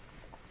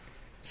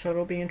 So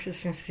it'll be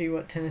interesting to see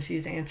what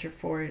Tennessee's answer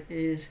for it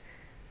is.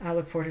 I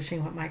look forward to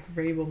seeing what Mike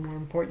Vrabel, more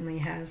importantly,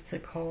 has to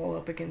call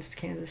up against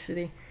Kansas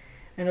City.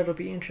 And it'll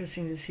be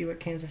interesting to see what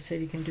Kansas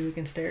City can do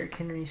against Derrick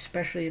Henry,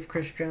 especially if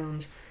Chris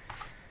Jones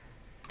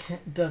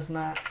does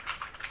not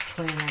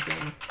play in that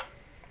game.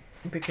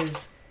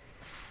 Because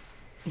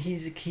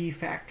he's a key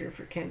factor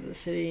for Kansas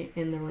City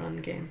in the run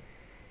game.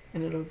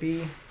 And it'll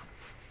be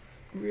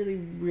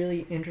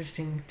really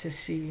interesting to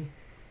see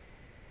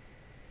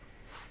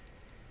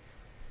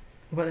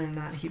whether or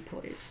not he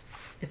plays.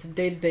 It's a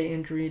day-to-day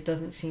injury. It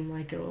doesn't seem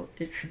like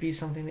it should be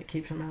something that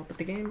keeps him out. But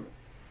the game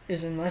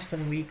is in less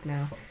than a week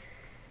now.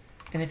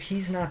 And if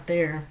he's not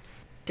there,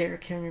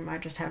 Derrick Henry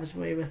might just have his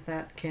way with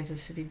that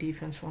Kansas City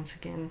defense once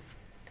again.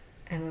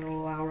 And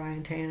it'll allow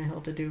Ryan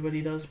Tannehill to do what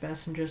he does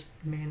best and just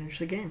manage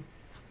the game.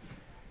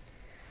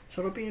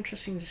 So it'll be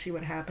interesting to see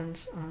what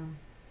happens.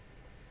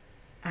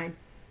 I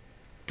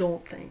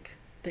don't think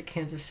that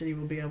Kansas City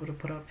will be able to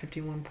put up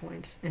 51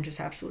 points and just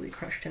absolutely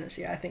crush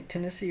Tennessee. I think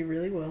Tennessee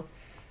really will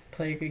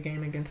play a good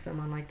game against them,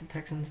 unlike the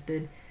Texans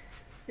did,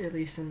 at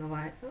least in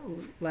the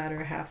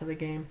latter half of the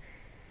game.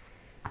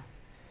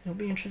 It'll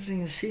be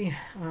interesting to see.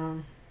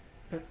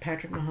 But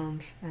Patrick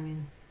Mahomes, I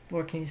mean,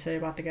 what can you say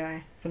about the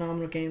guy?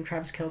 Phenomenal game.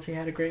 Travis Kelce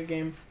had a great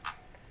game.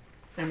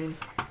 I mean,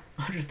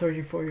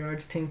 134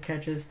 yards, 10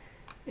 catches,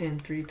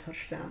 and 3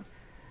 touchdowns.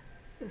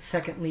 The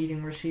second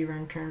leading receiver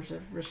in terms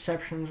of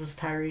receptions was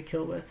Tyreek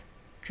Hill with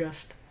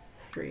just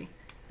 3.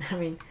 I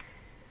mean,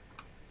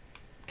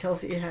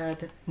 Kelce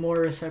had more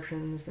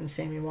receptions than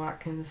Sammy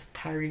Watkins,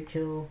 Tyreek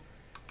Hill,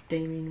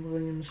 Damian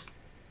Williams,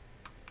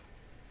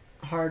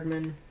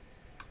 Hardman,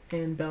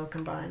 and Bell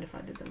combined, if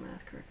I did the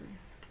math correctly.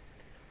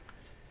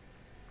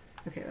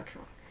 Okay, that's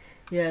wrong.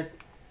 He had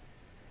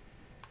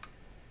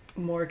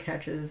more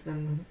catches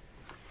than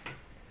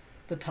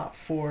the top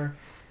 4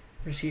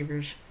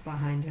 receivers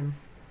behind him.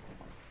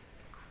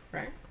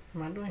 Right?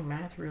 Am I doing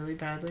math really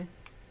badly?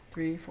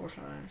 3, 4,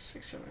 5,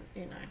 6, 7,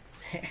 8,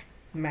 9.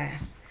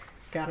 Math.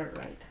 Got it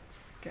right.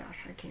 Gosh,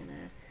 I can't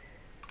add.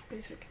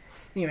 Basic.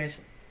 Anyways,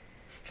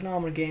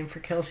 phenomenal game for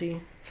Kelce.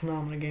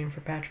 Phenomenal game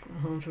for Patrick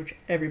Mahomes, which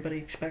everybody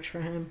expects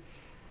from him.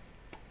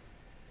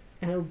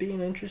 And it'll be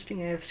an interesting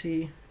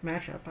AFC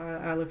matchup.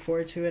 I look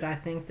forward to it. I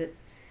think that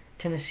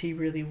Tennessee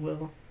really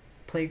will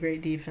play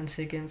great defense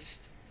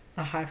against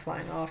a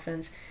high-flying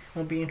offense.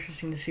 It'll be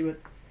interesting to see what...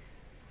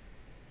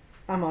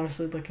 I'm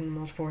honestly looking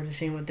most forward to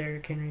seeing what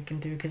Derrick Henry can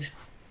do, because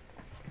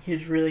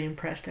he's really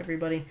impressed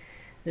everybody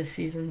this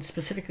season,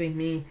 specifically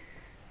me.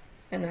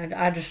 And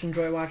I just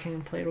enjoy watching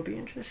him play. It'll be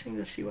interesting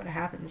to see what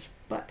happens.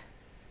 But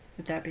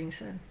with that being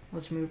said,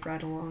 let's move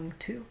right along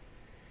to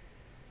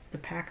the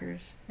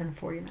Packers and the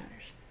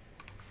 49ers.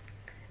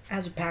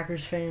 As a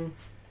Packers fan,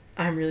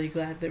 I'm really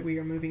glad that we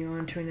are moving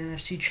on to an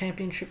NFC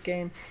Championship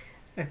game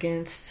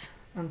against,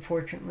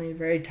 unfortunately, a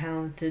very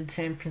talented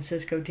San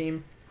Francisco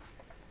team.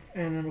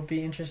 And it'll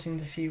be interesting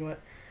to see what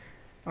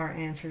our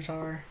answers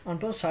are on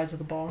both sides of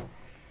the ball.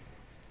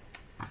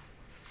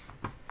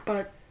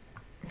 But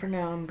for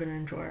now, I'm going to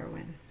enjoy our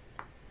win.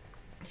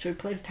 So we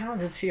played a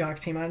talented Seahawks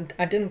team.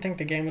 I didn't think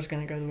the game was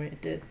going to go the way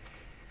it did,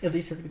 at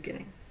least at the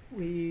beginning.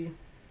 We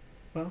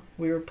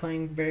were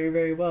playing very,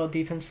 very well.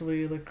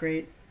 Defensively, we looked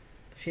great.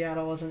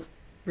 Seattle wasn't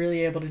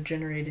really able to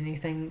generate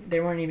anything. They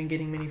weren't even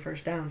getting many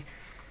first downs.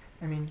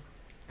 I mean,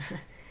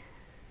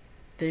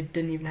 they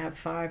didn't even have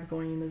 5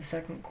 going into the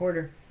second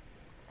quarter.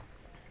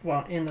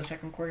 Well, in the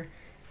second quarter.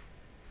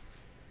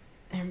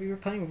 And we were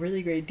playing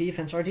really great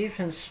defense. Our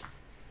defense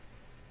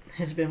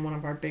has been one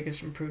of our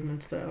biggest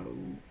improvements, though.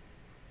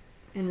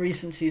 In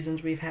recent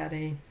seasons, we've had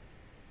a,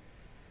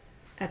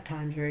 at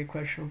times, very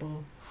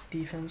questionable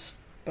defense,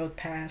 both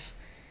pass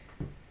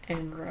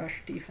and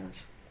rush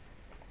defense.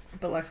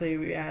 But luckily,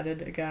 we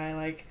added a guy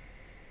like,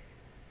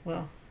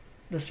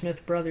 the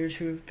Smith brothers,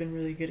 who have been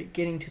really good at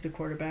getting to the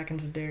quarterback, and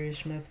Zadarius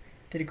Smith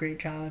did a great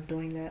job of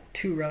doing that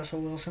to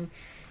Russell Wilson.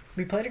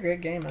 We played a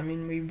great game. I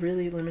mean, we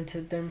really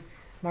limited them.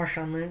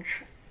 Marshawn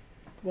Lynch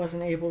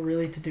wasn't able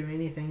really to do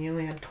anything. He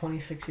only had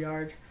 26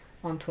 yards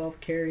on 12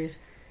 carries,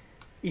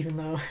 even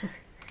though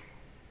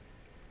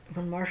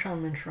when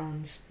Marshawn Lynch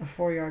runs, a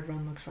 4-yard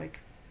run looks like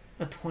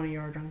a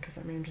 20-yard run, because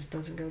that man just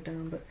doesn't go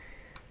down. But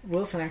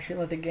Wilson actually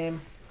led the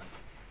game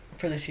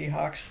for the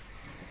Seahawks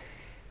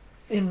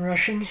in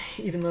rushing,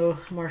 even though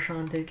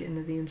Marshawn did get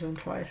into the end zone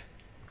twice.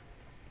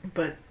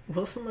 But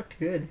Wilson looked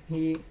good.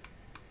 He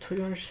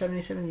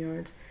 277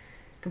 yards,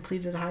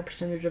 completed a high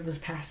percentage of his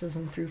passes,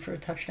 and threw for a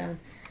touchdown.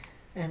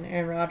 And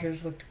Aaron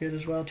Rodgers looked good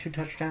as well. 2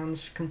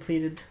 touchdowns,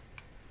 completed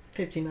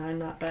 59,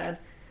 not bad.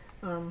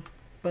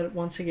 But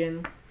once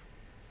again,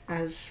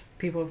 as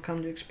people have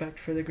come to expect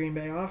for the Green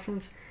Bay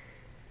offense,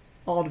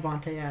 all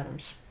Davante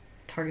Adams.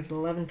 Targeted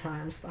 11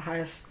 times. The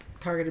highest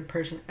targeted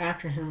person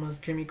after him was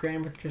Jimmy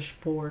Graham with just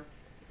 4.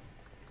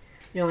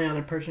 The only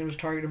other person who was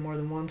targeted more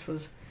than once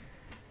was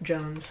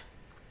Jones,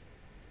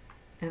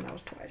 and that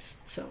was twice.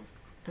 So,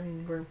 I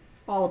mean, we're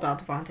all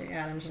about Davante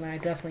Adams, and I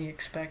definitely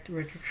expect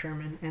Richard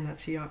Sherman and the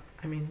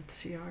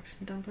Seahawks.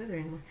 He doesn't play there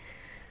anymore.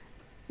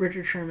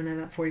 Richard Sherman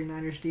and that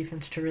 49ers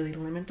defense to really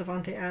limit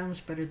Davante Adams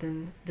better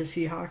than the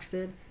Seahawks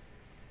did.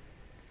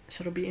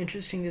 So it'll be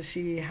interesting to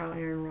see how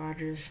Aaron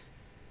Rodgers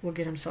will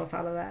get himself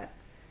out of that,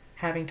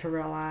 having to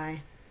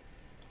rely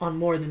on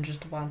more than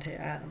just Davante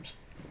Adams.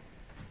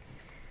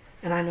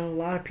 And I know a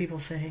lot of people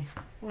say,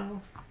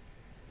 well,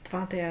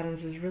 Davante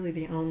Adams is really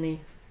the only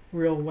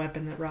real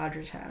weapon that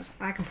Rodgers has.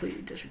 I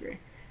completely disagree.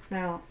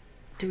 Now,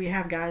 do we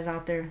have guys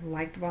out there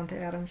like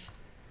Davante Adams,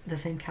 the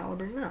same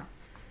caliber? No.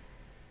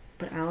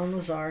 But Allen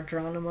Lazard,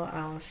 Geronimo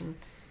Allison,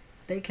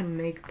 they can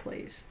make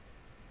plays.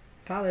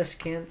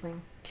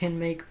 Valdes-Scantling can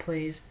make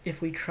plays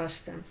if we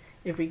trust them,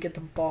 if we get the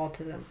ball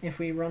to them, if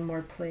we run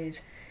more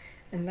plays.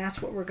 And that's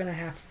what we're going to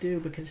have to do,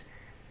 because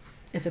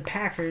if the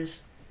Packers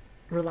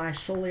rely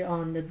solely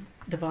on the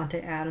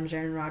Davante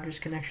Adams-Aaron Rodgers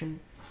connection,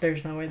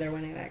 there's no way they're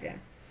winning that game.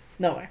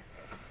 No way.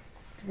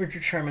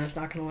 Richard Sherman is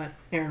not going to let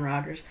Aaron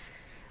Rodgers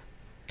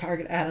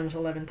target Adams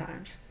 11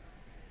 times,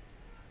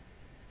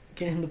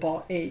 get him the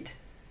ball 8,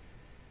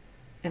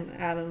 and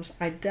Adams,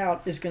 I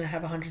doubt, is going to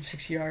have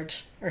 106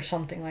 yards or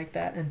something like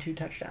that and 2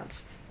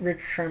 touchdowns.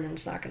 Richard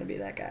Sherman's not going to be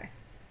that guy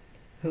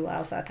who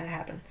allows that to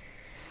happen.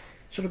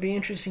 So it'll be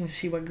interesting to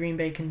see what Green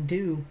Bay can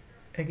do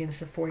against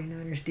the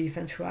 49ers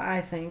defense, who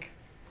I think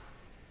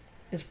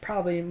is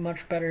probably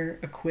much better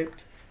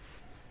equipped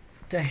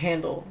to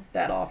handle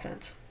that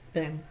offense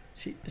than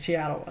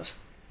Seattle was.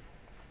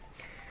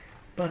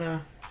 But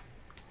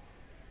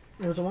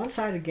it was a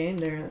one-sided game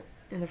there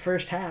in the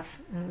first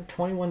half.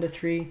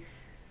 21-3,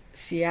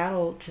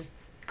 Seattle just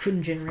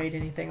couldn't generate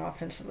anything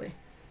offensively.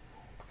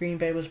 Green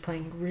Bay was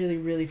playing really,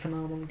 really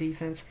phenomenal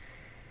defense,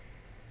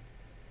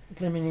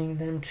 limiting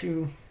them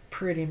to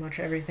pretty much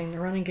everything. The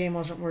running game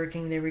wasn't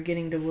working. They were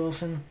getting to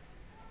Wilson.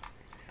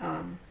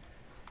 And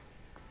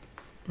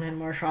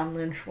Marshawn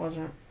Lynch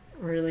wasn't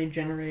really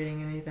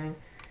generating anything.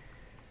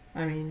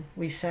 I mean,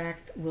 we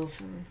sacked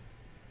Wilson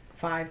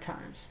 5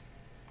 times.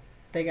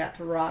 They got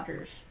to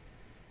Rodgers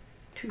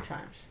 2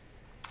 times.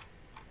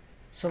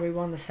 So we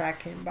won the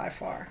sack game by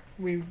far.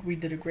 We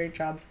did a great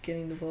job of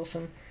getting to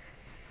Wilson.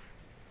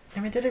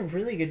 And we did a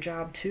really good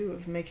job, too,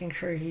 of making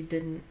sure he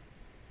didn't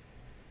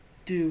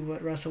do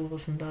what Russell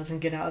Wilson does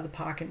and get out of the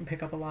pocket and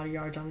pick up a lot of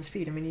yards on his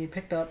feet. I mean, he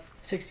picked up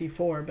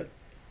 64, but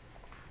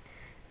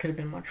could have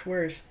been much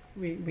worse.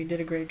 We did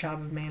a great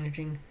job of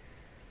managing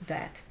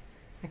that.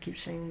 I keep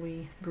saying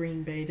we.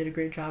 Green Bay did a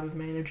great job of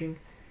managing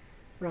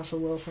Russell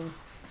Wilson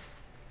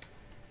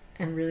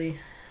and really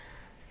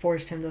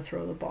forced him to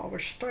throw the ball,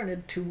 which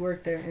started to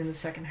work there in the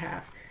second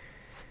half.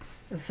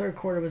 The third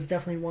quarter was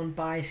definitely won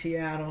by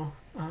Seattle,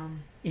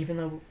 even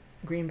though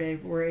Green Bay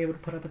were able to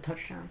put up a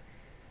touchdown.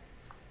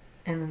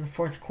 And then the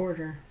fourth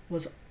quarter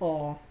was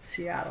all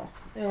Seattle.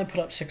 They only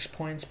put up 6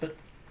 points, but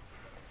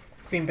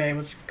Green Bay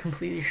was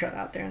completely shut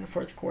out there in the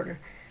fourth quarter,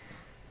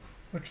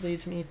 which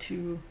leads me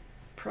to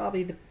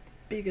probably the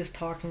biggest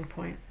talking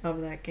point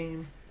of that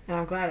game. And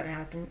I'm glad it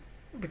happened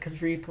because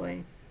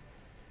replay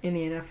in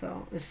the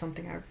NFL is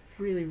something I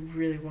really,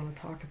 really want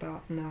to talk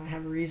about, and now I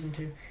have a reason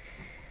to.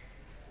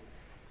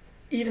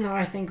 Even though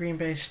I think Green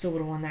Bay still would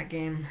have won that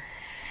game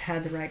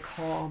had the right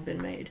call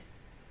been made,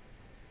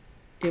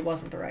 it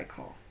wasn't the right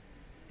call,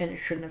 and it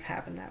shouldn't have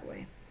happened that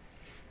way.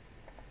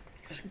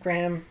 Because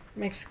Graham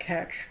makes the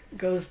catch,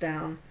 goes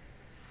down.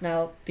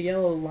 Now, the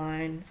yellow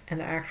line and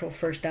the actual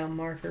first down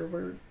marker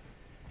were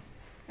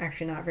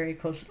actually not very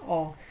close at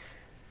all,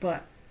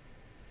 but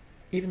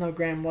even though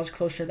Graham was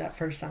close to that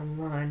first down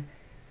line,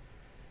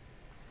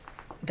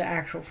 the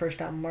actual first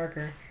down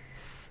marker,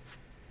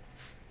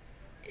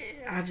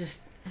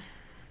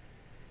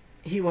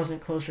 he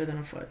wasn't closer than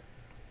a foot.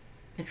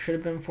 It should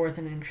have been 4th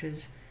and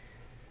inches.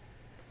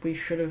 We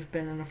should have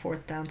been in a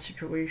 4th down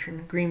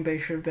situation. Green Bay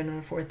should have been in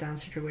a 4th down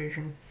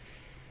situation.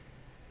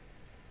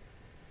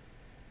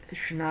 It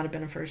should not have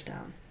been a first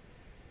down.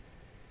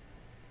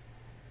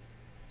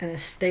 And the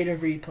state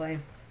of replay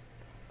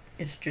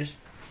is just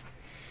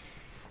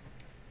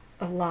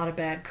a lot of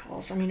bad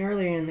calls. I mean,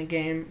 earlier in the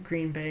game,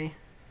 Green Bay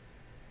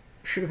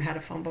should have had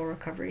a fumble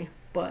recovery,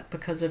 but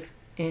because of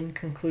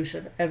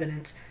inconclusive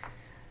evidence,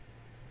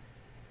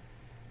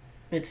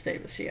 it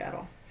stayed with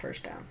Seattle,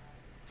 first down.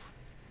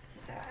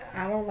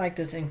 I don't like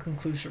this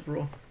inconclusive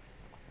rule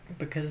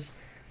because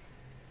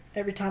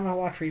every time I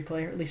watch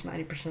replay, or at least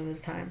 90% of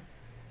the time,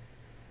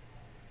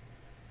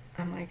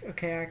 I'm like,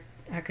 okay,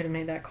 I could have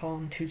made that call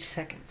in 2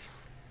 seconds.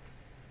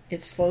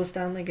 It slows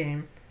down the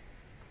game,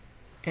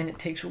 and it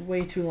takes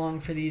way too long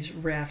for these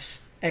refs,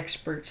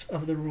 experts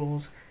of the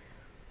rules,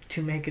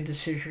 to make a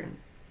decision.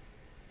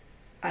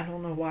 I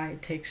don't know why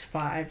it takes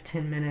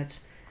 5-10 minutes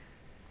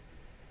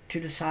to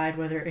decide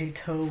whether a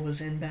toe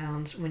was in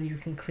bounds when you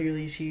can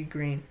clearly see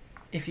green.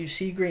 If you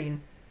see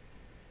green,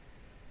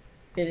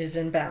 it is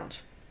in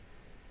bounds.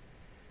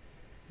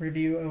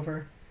 Review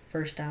over,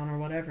 first down or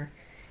whatever.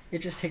 It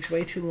just takes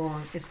way too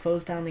long. It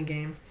slows down the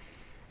game.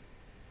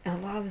 And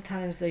a lot of the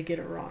times they get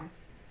it wrong.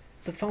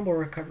 The fumble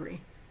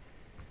recovery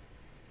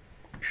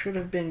should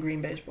have been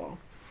Green Bay's ball.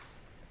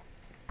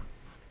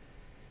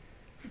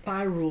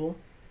 By rule,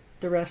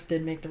 the refs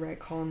did make the right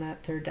call in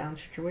that 3rd down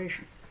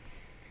situation.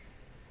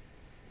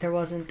 There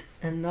wasn't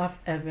enough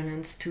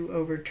evidence to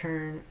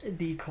overturn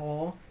the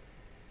call,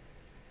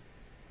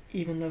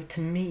 even though to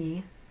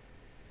me,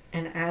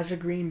 and as a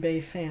Green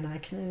Bay fan, I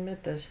can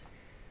admit this,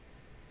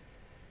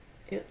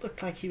 it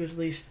looked like he was at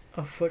least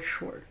a foot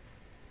short.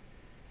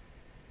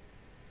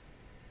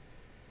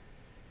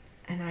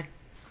 And I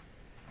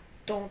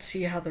don't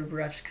see how the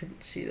refs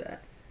couldn't see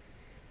that.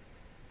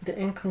 The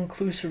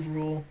inconclusive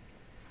rule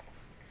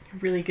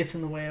really gets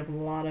in the way of a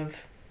lot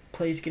of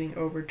plays getting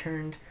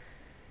overturned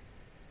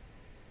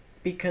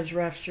because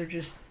refs are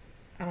just,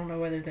 I don't know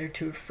whether they're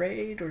too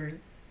afraid or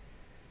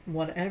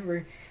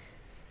whatever.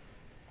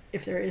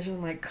 If there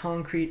isn't like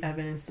concrete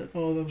evidence that,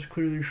 oh, that was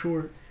clearly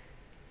short,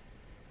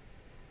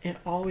 it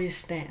always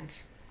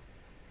stands.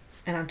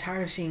 And I'm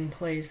tired of seeing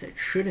plays that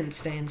shouldn't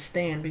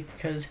stand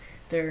because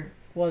there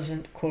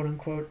wasn't, quote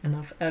unquote,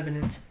 enough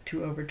evidence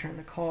to overturn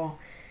the call.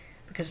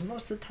 Because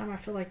most of the time I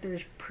feel like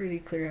there's pretty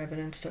clear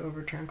evidence to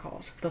overturn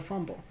calls. The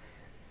fumble,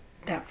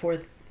 that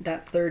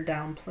 3rd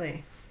down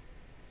play,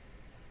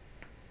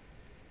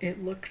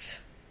 it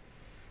looked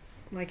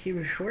like he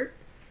was short.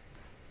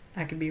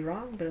 I could be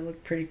wrong, but it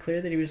looked pretty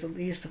clear that he was at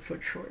least a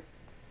foot short.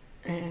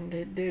 And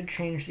it did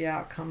change the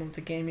outcome of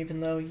the game, even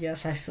though,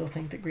 yes, I still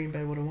think that Green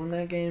Bay would have won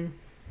that game.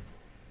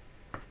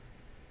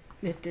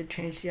 It did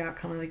change the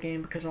outcome of the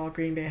game because all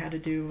Green Bay had to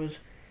do was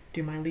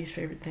do my least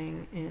favorite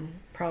thing in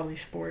probably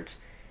sports,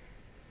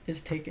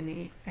 is take a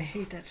knee. I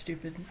hate that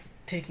stupid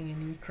taking a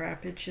knee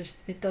crap.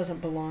 It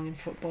doesn't belong in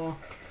football.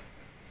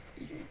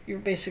 you're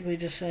basically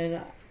just saying,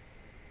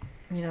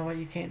 you know what,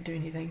 you can't do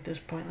anything at this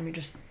point. Let me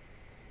just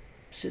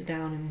sit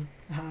down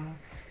and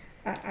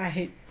I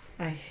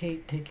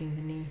hate taking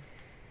the knee.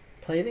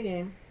 Play the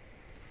game.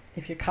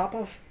 If you cough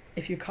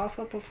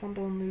up a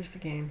fumble and lose the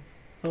game,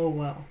 oh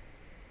well.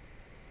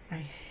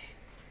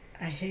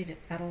 I hate it.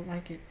 I don't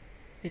like it.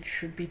 It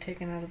should be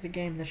taken out of the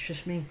game. That's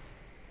just me.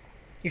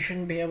 You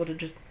shouldn't be able to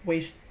just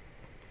waste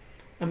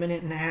a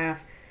minute and a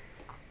half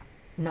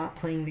not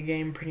playing the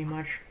game pretty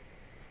much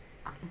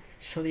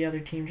so the other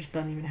team just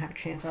doesn't even have a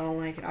chance. I don't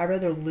like it. I'd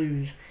rather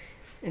lose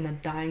in the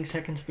dying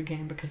seconds of a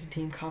game because the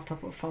team coughed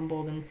up a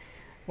fumble than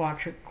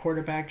watch a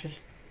quarterback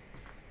just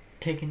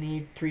take a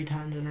knee 3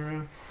 times in a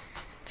row.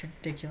 It's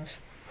ridiculous.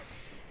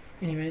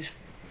 Anyways,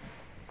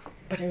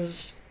 but it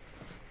was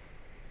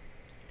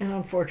an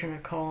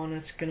unfortunate call, and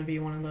it's going to be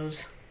one of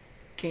those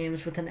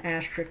games with an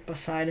asterisk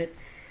beside it,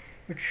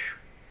 which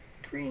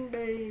Green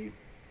Bay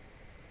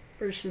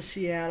versus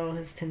Seattle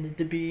has tended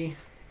to be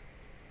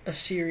a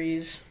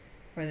series,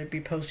 whether it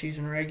be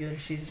postseason or regular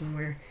season,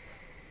 where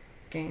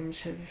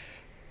games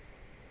have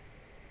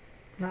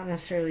not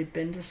necessarily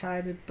been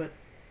decided, but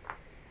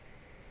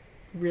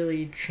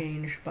really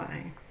changed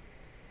by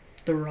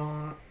the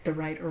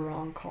right or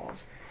wrong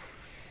calls.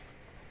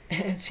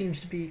 And it seems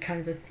to be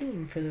kind of a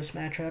theme for this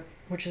matchup,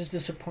 which is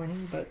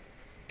disappointing, but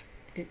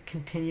it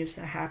continues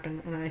to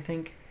happen, and I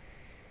think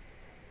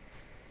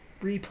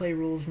replay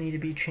rules need to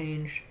be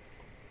changed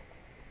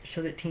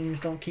so that teams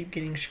don't keep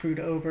getting screwed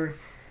over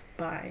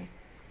by,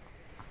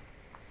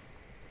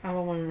 I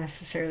don't want to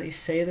necessarily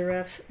say the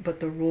refs, but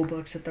the rule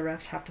books that the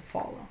refs have to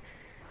follow.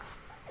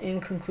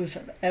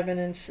 Inconclusive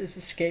evidence is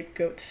a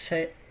scapegoat to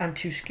say, I'm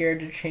too scared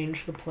to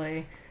change the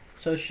play,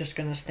 so it's just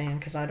going to stand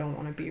because I don't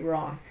want to be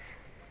wrong.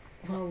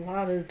 Well, a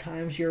lot of the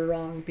times you're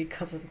wrong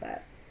because of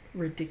that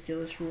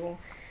ridiculous rule,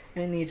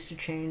 and it needs to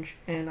change.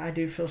 And I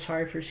do feel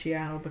sorry for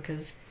Seattle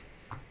because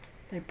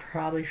they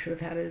probably should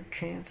have had a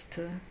chance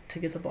to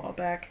get the ball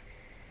back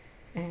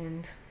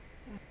and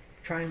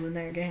try and win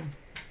that game.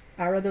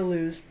 I'd rather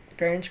lose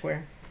fair and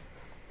square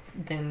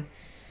than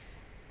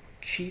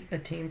cheat a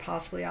team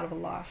possibly out of a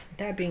loss.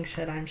 That being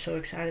said, I'm so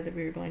excited that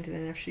we are going to the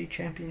NFC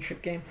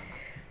Championship game,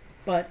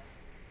 but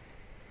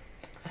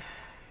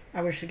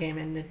I wish the game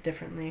ended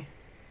differently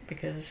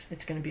because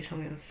it's going to be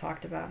something that's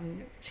talked about, and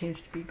it seems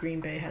to be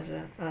Green Bay has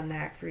a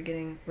knack for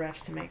getting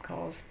refs to make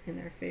calls in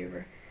their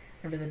favor.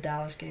 Remember the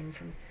Dallas game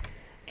from, I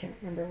can't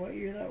remember what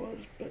year that was,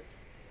 but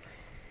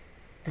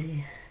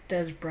the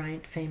Dez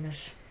Bryant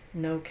famous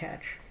no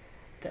catch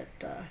that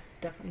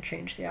definitely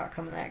changed the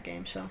outcome of that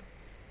game. So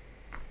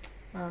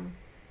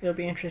it'll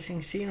be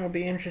interesting to see, and it'll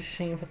be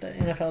interesting what the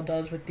NFL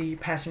does with the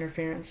pass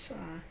interference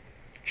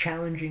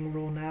challenging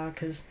rule now,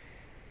 because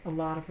a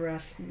lot of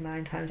refs,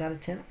 9 times out of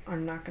 10, are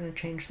not going to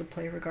change the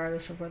play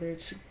regardless of whether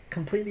it's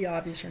completely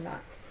obvious or not.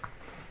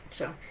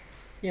 So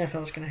the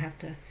NFL is going to have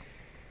to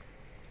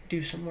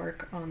do some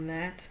work on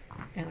that,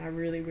 and I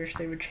really wish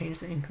they would change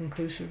the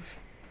inconclusive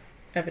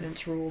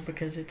evidence rule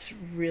because it's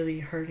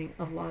really hurting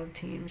a lot of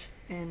teams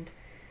and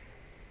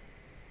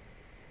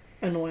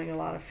annoying a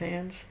lot of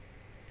fans,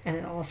 and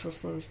it also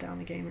slows down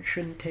the game. It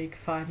shouldn't take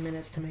 5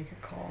 minutes to make a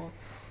call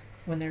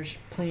when there's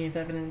plenty of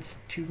evidence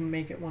to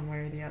make it one way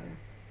or the other.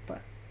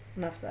 But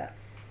enough of that.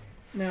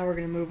 Now we're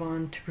going to move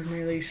on to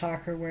Premier League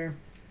soccer, where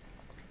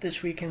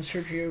this weekend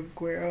Sergio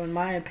Aguero, in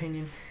my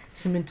opinion,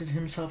 cemented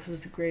himself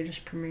as the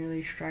greatest Premier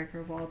League striker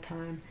of all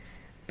time.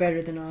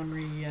 Better than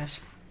Henry, yes.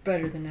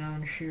 Better than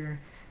Alan Shearer.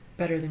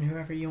 Better than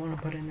whoever you want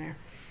to put in there.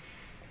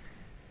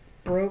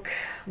 Broke,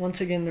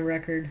 once again, the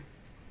record.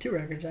 2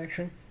 records,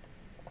 actually.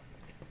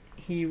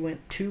 He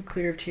went 2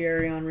 clear of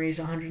Thierry Henry's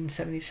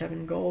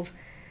 177 goals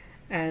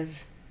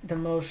as the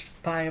most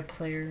by a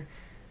player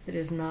that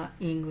is not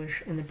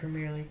English in the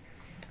Premier League.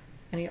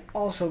 And he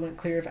also went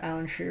clear of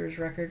Alan Shearer's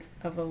record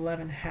of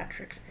 11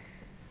 hat-tricks.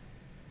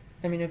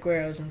 I mean,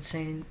 Aguero is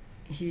insane.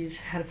 He's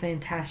had a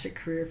fantastic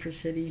career for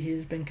City.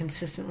 He's been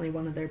consistently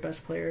one of their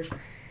best players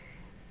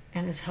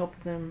and has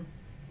helped them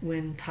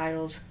win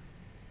titles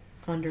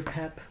under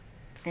Pep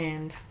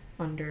and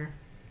under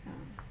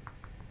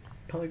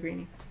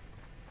Pellegrini.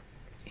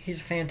 He's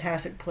a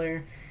fantastic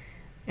player,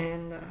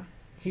 and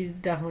he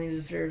definitely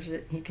deserves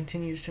it. He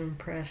continues to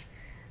impress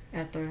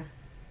at the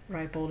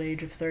ripe old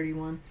age of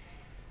 31,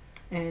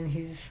 and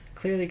he's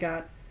clearly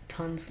got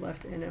tons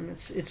left in him.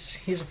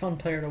 He's a fun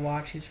player to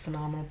watch. He's a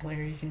phenomenal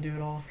player. He can do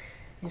it all.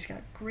 He's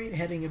got great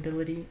heading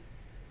ability,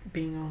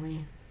 being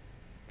only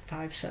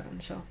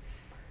 5'7", so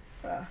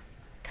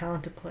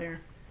talented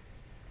player.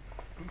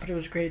 But it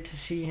was great to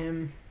see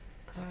him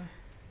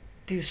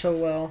do so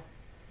well.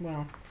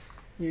 Well,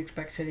 you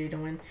expect City to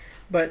win,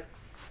 but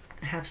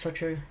have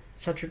such a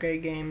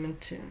great game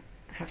and to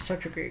have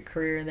such a great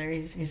career there.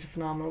 He's a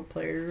phenomenal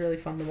player, really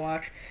fun to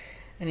watch,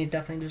 and he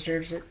definitely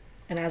deserves it.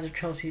 And as a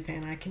Chelsea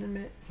fan, I can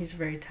admit he's a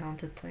very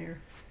talented player.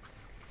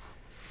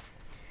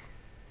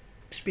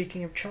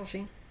 Speaking of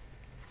Chelsea,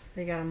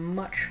 they got a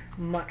much,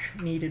 much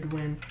needed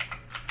win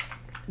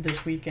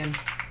this weekend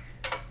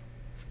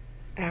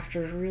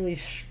after really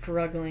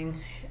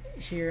struggling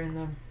here in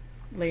the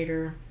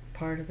later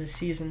part of the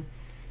season,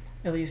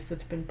 at least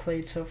that's been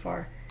played so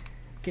far,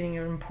 getting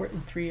an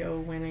important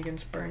 3-0 win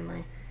against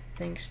Burnley,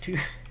 thanks to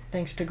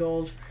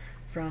goals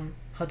from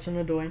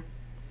Hudson-Odoi,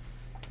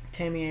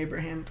 Tammy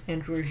Abraham,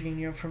 and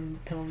Jorginho from the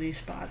penalty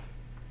spot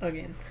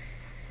again.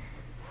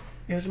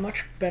 It was a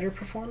much better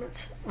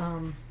performance.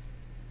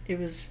 It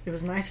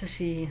was nice to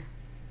see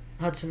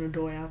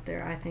Hudson-Odoi out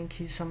there. I think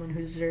he's someone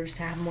who deserves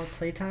to have more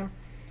playtime.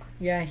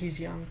 Yeah,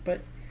 he's young,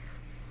 but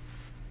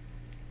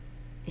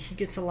he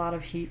gets a lot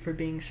of heat for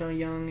being so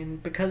young,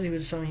 and because he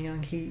was so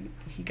young, he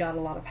got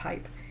a lot of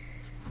hype.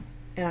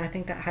 And I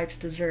think that hype's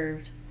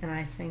deserved, and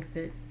I think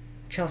that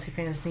Chelsea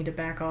fans need to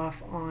back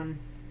off on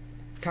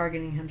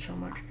targeting him so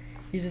much.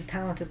 He's a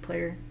talented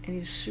player, and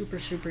he's super,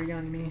 super young.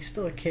 I mean, he's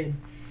still a kid.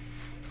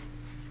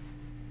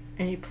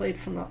 And he played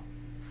phenomenal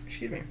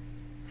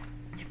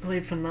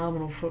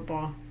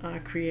football,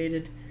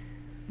 created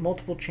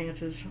multiple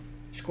chances,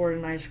 scored a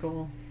nice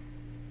goal.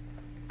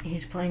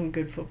 He's playing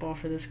good football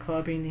for this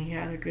club, and he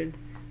had a good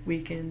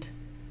weekend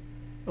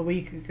a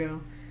week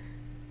ago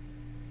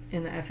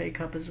in the FA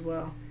Cup as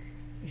well.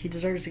 He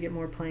deserves to get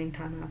more playing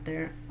time out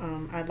there.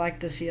 I'd like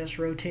to see us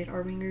rotate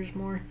our wingers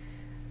more.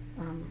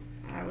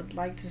 I would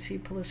like to see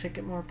Pulisic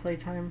get more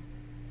playtime,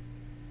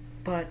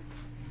 but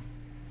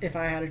if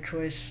I had a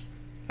choice,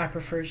 I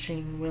prefer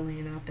seeing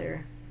Willian out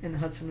there and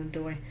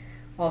Hudson-Odoi.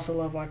 Also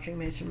love watching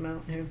Mason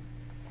Mount, who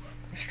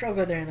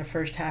struggled there in the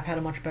first half, had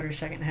a much better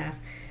second half,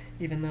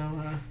 even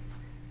though,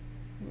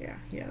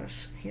 he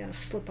had a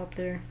slip up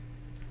there.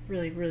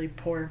 Really, really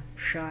poor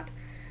shot.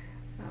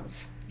 It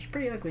was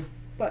pretty ugly,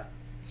 but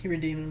he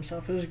redeemed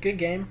himself. It was a good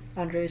game.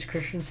 Andreas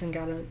Christensen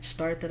got a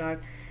start that I'm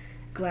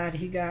glad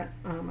he got.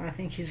 I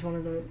think he's one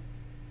of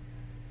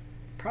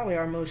probably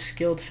our most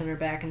skilled center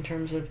back in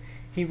terms of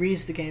he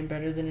reads the game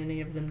better than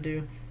any of them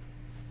do.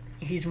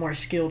 He's more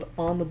skilled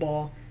on the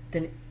ball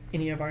than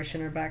any of our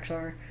center backs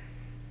are.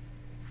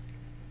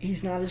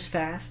 He's not as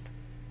fast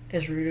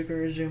as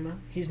Rudiger or Zuma.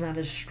 He's not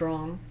as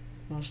strong,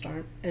 most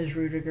aren't, as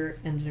Rudiger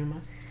and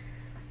Zuma.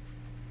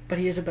 But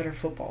he is a better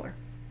footballer.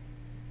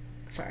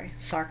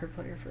 Soccer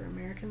player for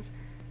Americans.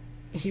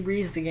 He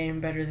reads the game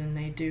better than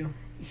they do.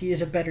 He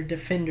is a better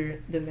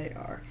defender than they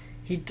are.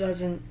 He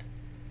doesn't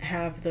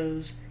have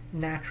those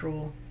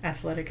natural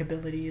athletic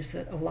abilities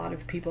that a lot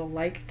of people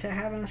like to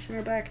have in a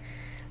center back,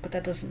 but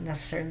that doesn't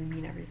necessarily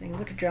mean everything.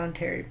 Look at John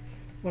Terry,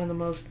 one of the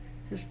most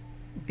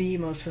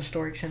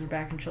historic center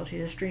back in Chelsea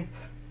history,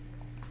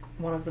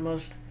 one of the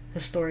most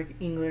historic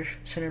English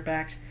center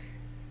backs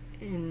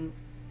in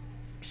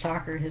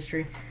soccer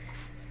history.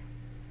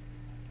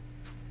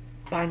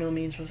 By no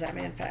means was that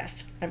man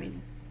fast. I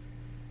mean,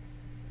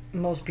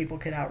 most people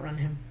could outrun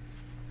him,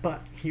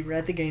 but he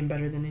read the game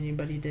better than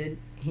anybody did.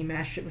 He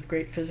matched it with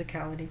great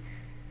physicality,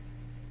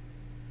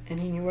 and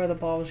he knew where the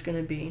ball was going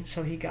to be,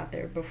 so he got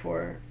there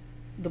before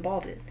the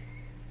ball did.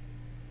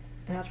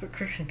 And that's what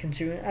Christian can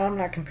do. And I'm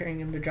not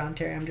comparing him to John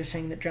Terry. I'm just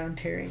saying that John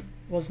Terry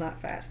was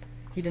not fast.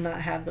 He did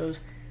not have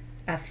those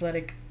natural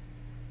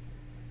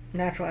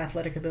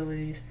athletic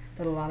abilities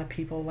that a lot of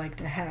people like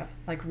to have,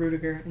 like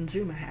Rudiger and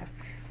Zuma have.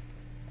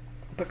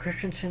 But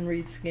Christensen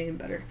reads the game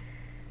better.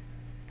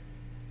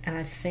 And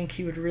I think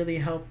he would really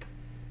help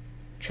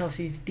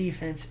Chelsea's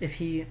defense if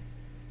he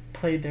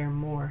played there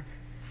more.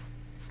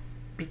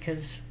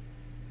 Because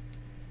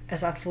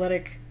as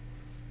athletic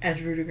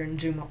as Rudiger and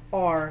Zuma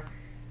are,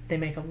 they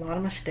make a lot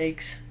of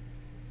mistakes,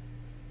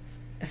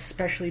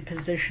 especially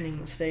positioning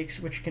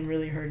mistakes, which can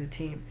really hurt a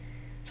team.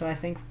 So I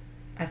think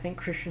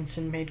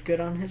Christensen made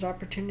good on his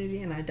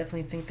opportunity, and I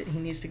definitely think that he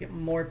needs to get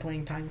more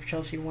playing time if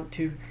Chelsea want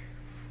to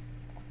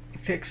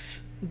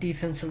fix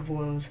defensive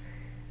woes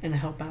and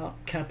help out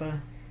Kepa,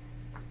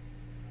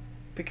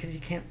 because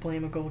you can't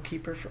blame a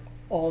goalkeeper for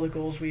all the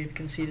goals we have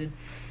conceded.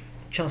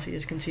 Chelsea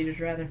has conceded,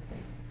 rather.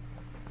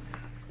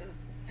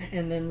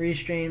 And then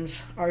Reece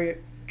James,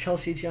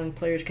 Chelsea's young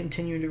players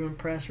continue to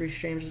impress. Reece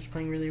James is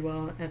playing really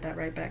well at that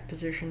right back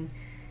position,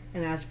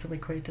 and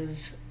Azpilicueta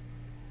is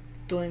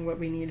doing what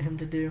we need him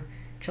to do.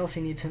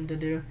 Chelsea needs him to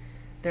do.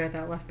 They're at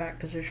that left back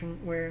position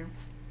where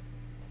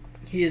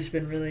he has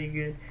been really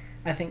good.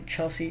 I think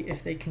Chelsea,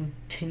 if they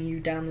continue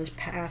down this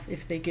path,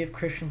 if they give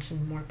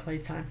Christensen more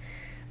playtime,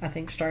 I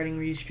think starting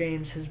Reece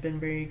James has been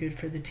very good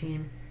for the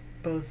team,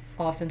 both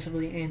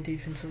offensively and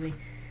defensively.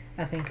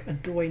 I think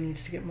Odoi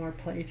needs to get more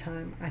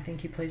playtime. I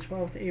think he plays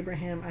well with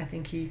Abraham. I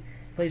think he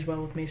plays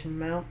well with Mason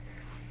Mount.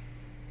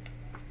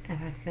 And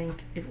I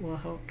think it will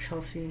help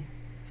Chelsea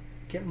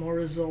get more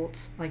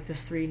results like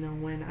this 3-0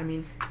 win. I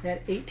mean, they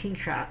had 18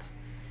 shots,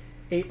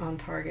 8 on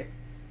target.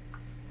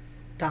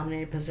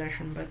 Dominated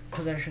possession, but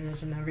possession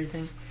isn't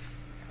everything.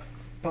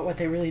 But what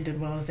they really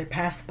did well is they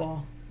passed the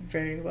ball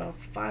very well.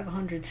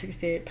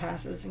 568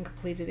 passes and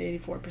completed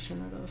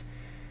 84% of those.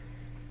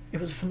 It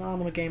was a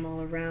phenomenal game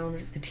all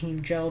around. The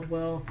team gelled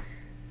well.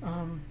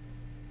 And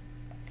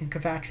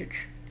Kovacic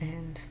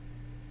and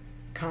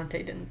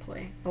Conte didn't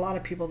play. A lot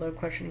of people, though,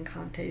 questioning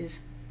Conte's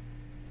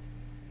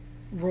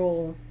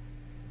role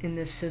in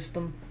this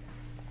system.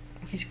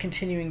 He's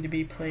continuing to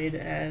be played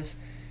as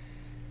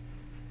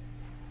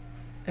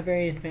a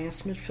very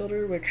advanced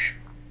midfielder, which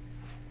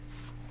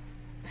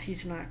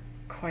he's not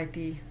quite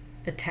the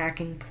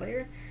attacking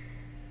player,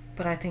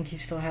 but I think he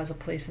still has a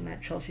place in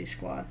that Chelsea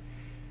squad.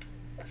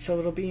 So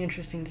it'll be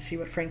interesting to see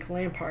what Frank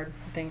Lampard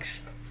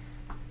thinks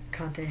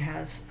Conte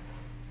has,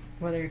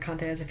 whether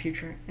Conte has a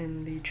future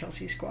in the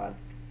Chelsea squad.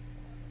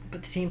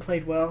 But the team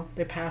played well.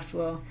 They passed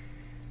well.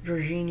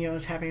 Jorginho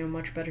is having a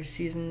much better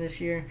season this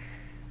year.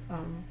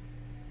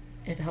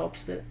 It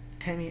helps that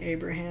Tammy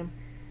Abraham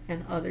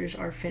and others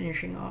are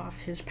finishing off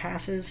his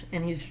passes,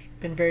 and he's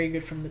been very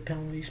good from the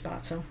penalty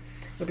spot. So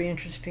it'll be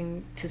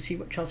interesting to see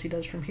what Chelsea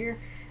does from here.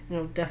 And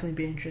it'll definitely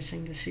be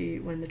interesting to see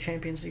when the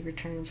Champions League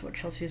returns what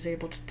Chelsea is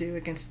able to do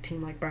against a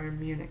team like Bayern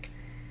Munich,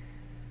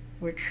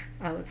 which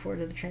I look forward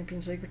to the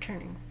Champions League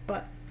returning.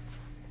 But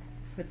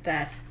with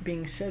that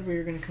being said,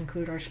 we're going to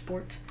conclude our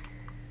sports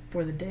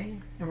for the day,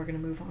 and we're going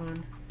to move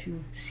on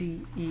to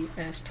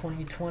CES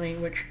 2020,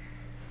 which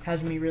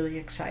has me really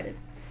excited.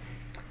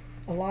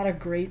 A lot of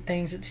great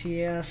things at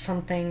CES,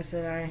 some things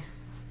that I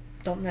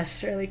don't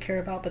necessarily care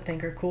about but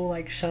think are cool,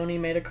 like Sony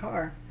made a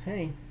car.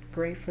 Hey,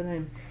 great for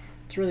them.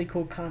 It's a really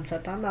cool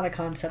concept. I'm not a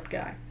concept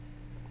guy.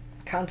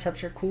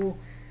 Concepts are cool,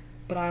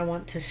 but I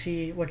want to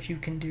see what you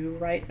can do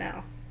right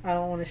now. I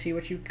don't want to see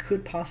what you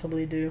could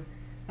possibly do.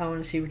 I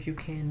want to see what you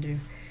can do.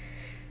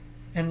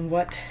 And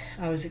what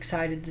I was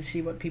excited to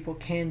see what people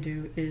can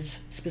do is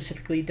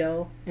specifically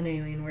Dell and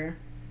Alienware,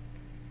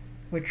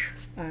 which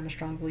I'm a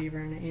strong believer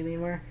in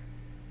Alienware,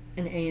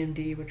 and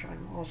AMD, which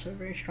I'm also a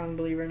very strong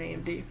believer in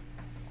AMD.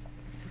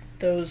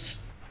 Those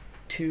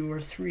 2 or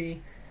 3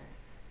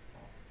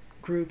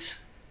 groups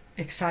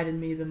excited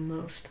me the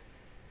most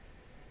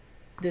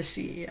this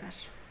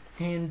CES.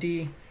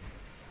 AMD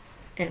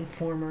and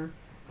former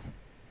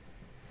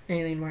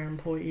Alienware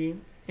employee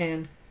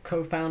and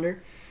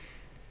co-founder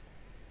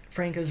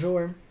Frank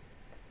Azor,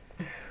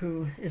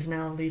 who is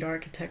now lead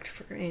architect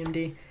for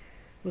AMD,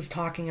 was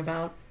talking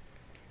about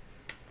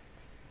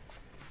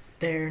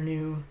their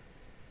new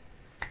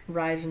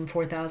Ryzen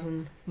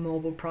 4000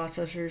 mobile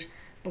processors,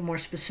 but more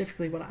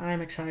specifically what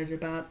I'm excited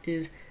about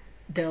is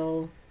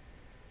Dell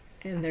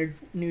and their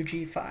new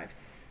G5.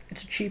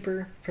 It's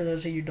cheaper, for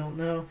those of you who don't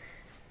know.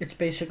 It's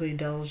basically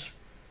Dell's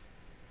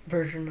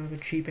version of a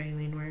cheap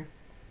Alienware.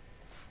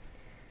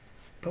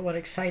 But what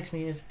excites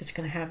me is it's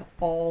going to have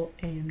all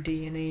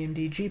AMD, an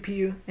AMD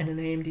GPU and an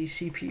AMD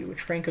CPU, which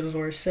Frank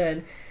Azor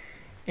said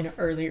in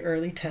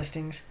early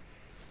testings,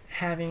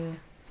 having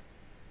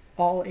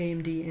all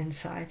AMD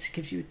insides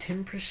gives you a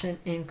 10%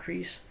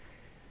 increase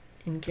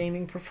in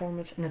gaming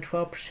performance and a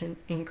 12%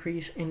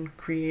 increase in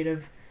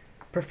creative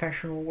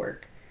professional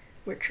work,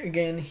 which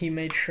again he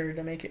made sure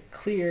to make it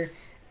clear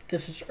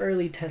this is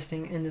early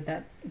testing and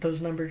that those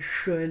numbers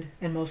should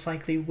and most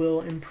likely will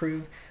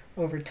improve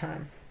over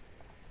time,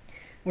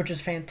 which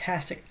is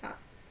fantastic.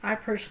 I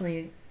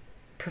personally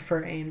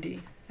prefer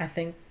AMD. I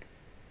think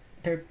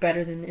they're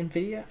better than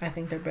NVIDIA. I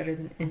think they're better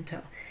than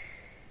Intel.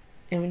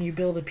 And when you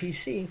build a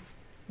PC,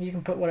 you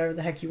can put whatever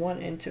the heck you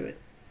want into it.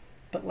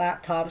 But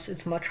laptops,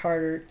 it's much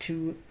harder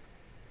to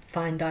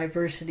find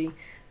diversity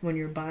when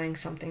you're buying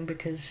something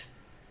because,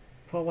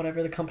 well,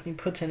 whatever the company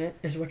puts in it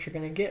is what you're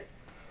going to get.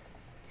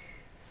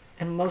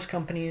 And most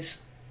companies,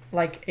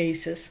 like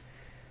Asus,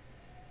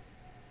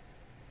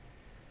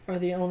 are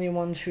the only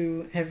ones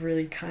who have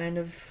really kind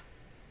of,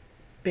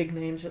 big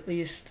names at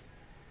least,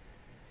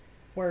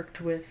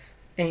 worked with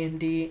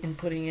AMD in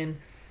putting in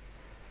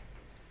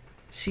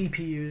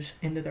CPUs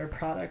into their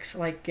products,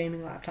 like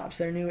gaming laptops.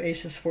 Their new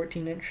Asus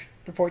 14-inch,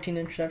 the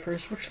 14-inch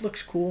Zephyrus, which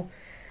looks cool.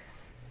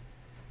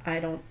 I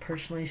don't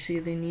personally see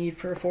the need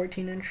for a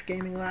 14-inch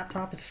gaming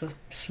laptop. It's a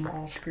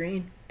small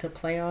screen to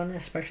play on,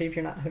 especially if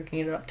you're not hooking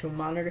it up to a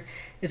monitor.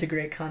 It's a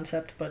great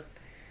concept, but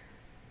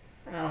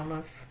I don't know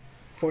if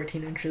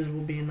 14 inches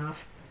will be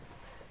enough.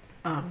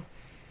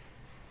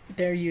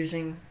 They're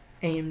using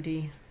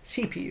AMD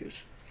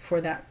CPUs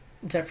for that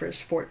Zephyrus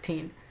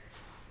 14,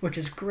 which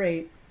is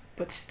great,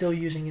 but still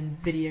using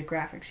NVIDIA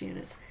graphics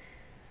units,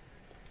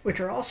 which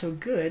are also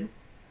good,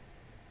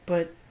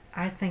 but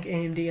I think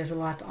AMD has a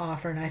lot to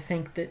offer, and I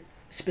think that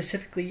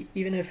specifically,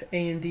 even if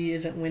AMD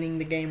isn't winning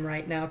the game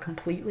right now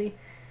completely,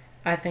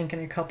 I think in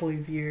a couple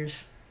of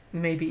years,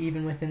 maybe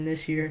even within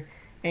this year,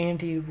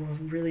 AMD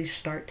will really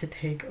start to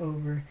take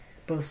over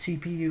both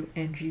CPU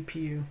and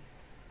GPU,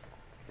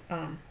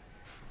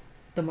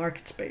 the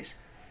market space,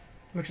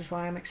 which is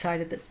why I'm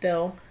excited that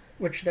Dell,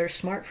 which they're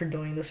smart for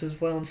doing this as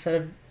well, instead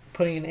of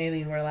putting an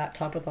Alienware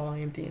laptop with all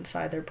AMD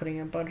inside, they're putting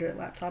a budget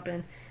laptop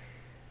in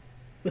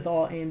with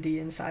all AMD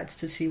insides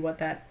to see what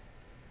that,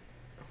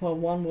 well,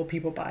 one, will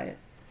people buy it?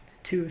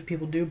 Two, if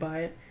people do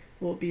buy it,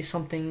 will it be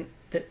something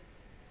that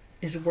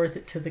is worth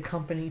it to the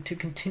company to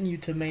continue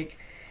to make,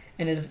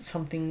 and is it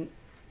something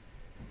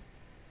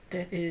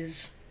that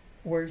is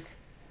worth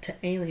to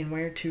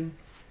Alienware to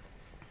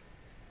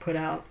put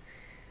out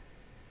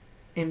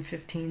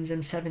M15s,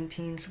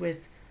 M17s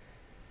with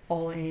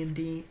all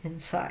AMD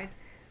inside?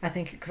 I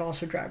think it could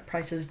also drive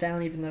prices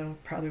down, even though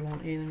it probably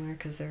won't Alienware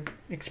because they're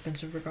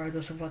expensive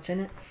regardless of what's in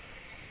it.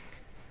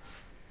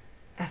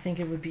 I think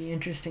it would be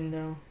interesting,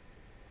 though,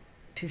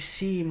 to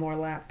see more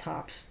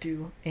laptops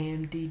do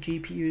AMD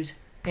GPUs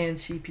and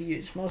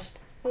CPUs.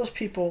 Most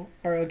people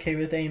are okay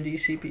with AMD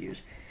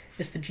CPUs.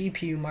 It's the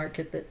GPU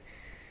market that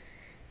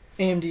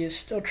AMD is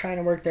still trying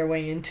to work their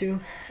way into.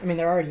 I mean,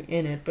 they're already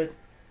in it, but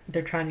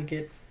they're trying to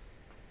get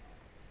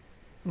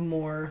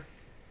more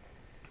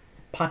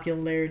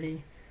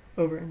popularity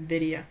over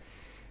NVIDIA,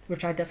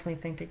 which I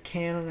definitely think they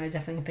can, and I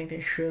definitely think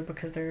they should,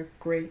 because they're a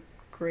great,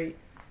 great,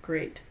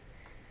 great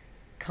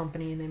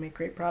company and they make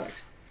great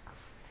products.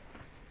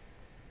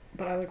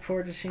 But I look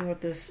forward to seeing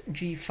what this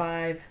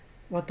G5,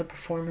 what the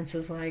performance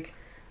is like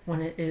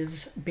when it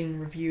is being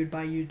reviewed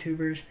by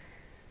YouTubers.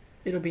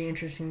 It'll be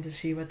interesting to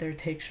see what their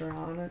takes are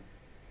on it.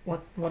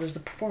 What is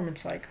the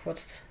performance like?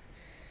 What's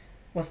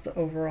the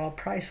overall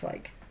price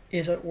like?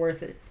 Is it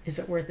worth it? Is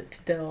it worth it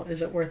to Dell?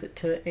 Is it worth it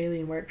to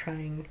Alienware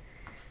trying?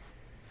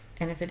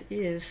 And if it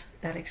is,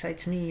 that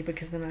excites me,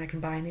 because then I can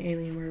buy an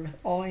Alienware with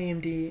all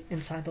AMD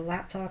inside the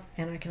laptop,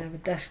 and I can have a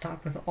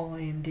desktop with all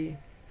AMD.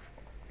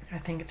 I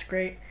think it's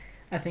great.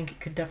 I think it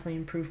could definitely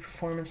improve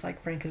performance,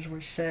 like Frank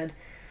Isworth said.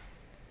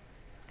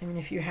 I mean,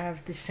 if you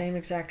have the same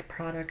exact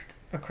product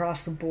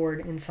across the board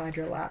inside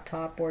your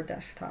laptop or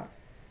desktop,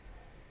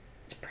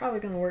 it's probably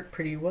going to work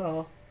pretty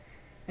well.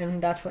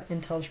 And that's what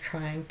Intel's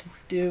trying to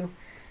do.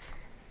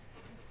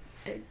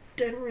 They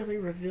didn't really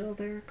reveal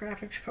their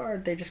graphics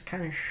card. They just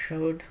kind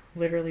of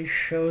literally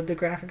showed the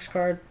graphics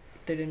card.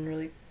 They didn't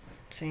really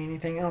say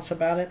anything else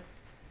about it.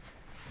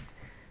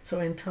 So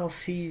Intel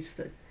sees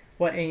that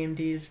what AMD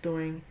is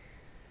doing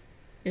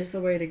is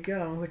the way to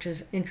go, which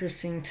is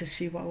interesting to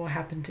see what will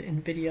happen to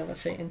NVIDIA.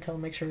 Let's say Intel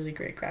makes a really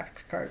great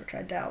graphics card, which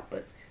I doubt,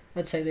 but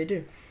let's say they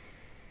do.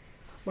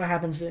 What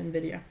happens to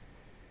NVIDIA?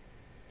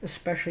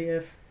 Especially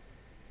if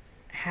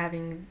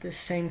having the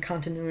same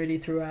continuity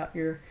throughout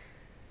your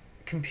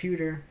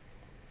computer,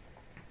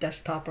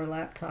 desktop or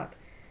laptop,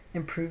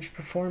 improves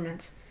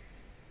performance.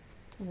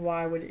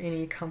 Why would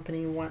any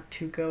company want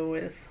to go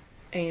with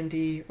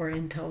AMD or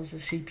Intel as a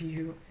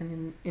CPU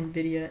and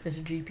NVIDIA as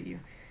a GPU?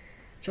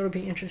 So it'll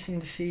be interesting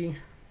to see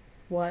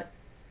what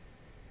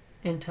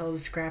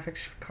Intel's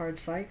graphics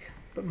card's like,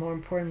 but more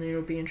importantly,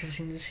 it'll be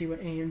interesting to see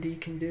what AMD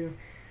can do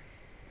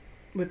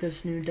with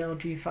this new Dell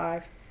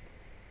G5,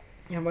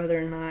 and whether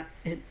or not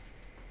it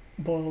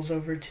boils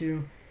over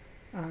to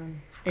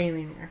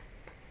Alienware.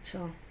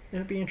 So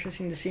it'll be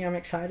interesting to see. I'm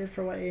excited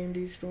for what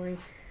AMD's doing.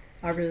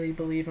 I really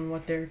believe in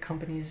what their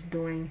company is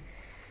doing,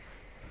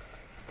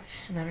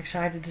 and I'm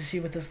excited to see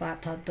what this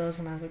laptop does,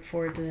 and I look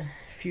forward to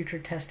future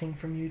testing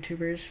from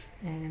YouTubers,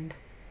 and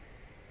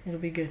it'll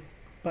be good.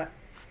 But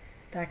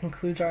that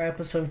concludes our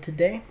episode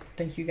today.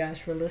 Thank you guys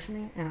for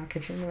listening, and I'll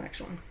catch you in the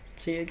next one.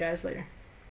 See you guys later.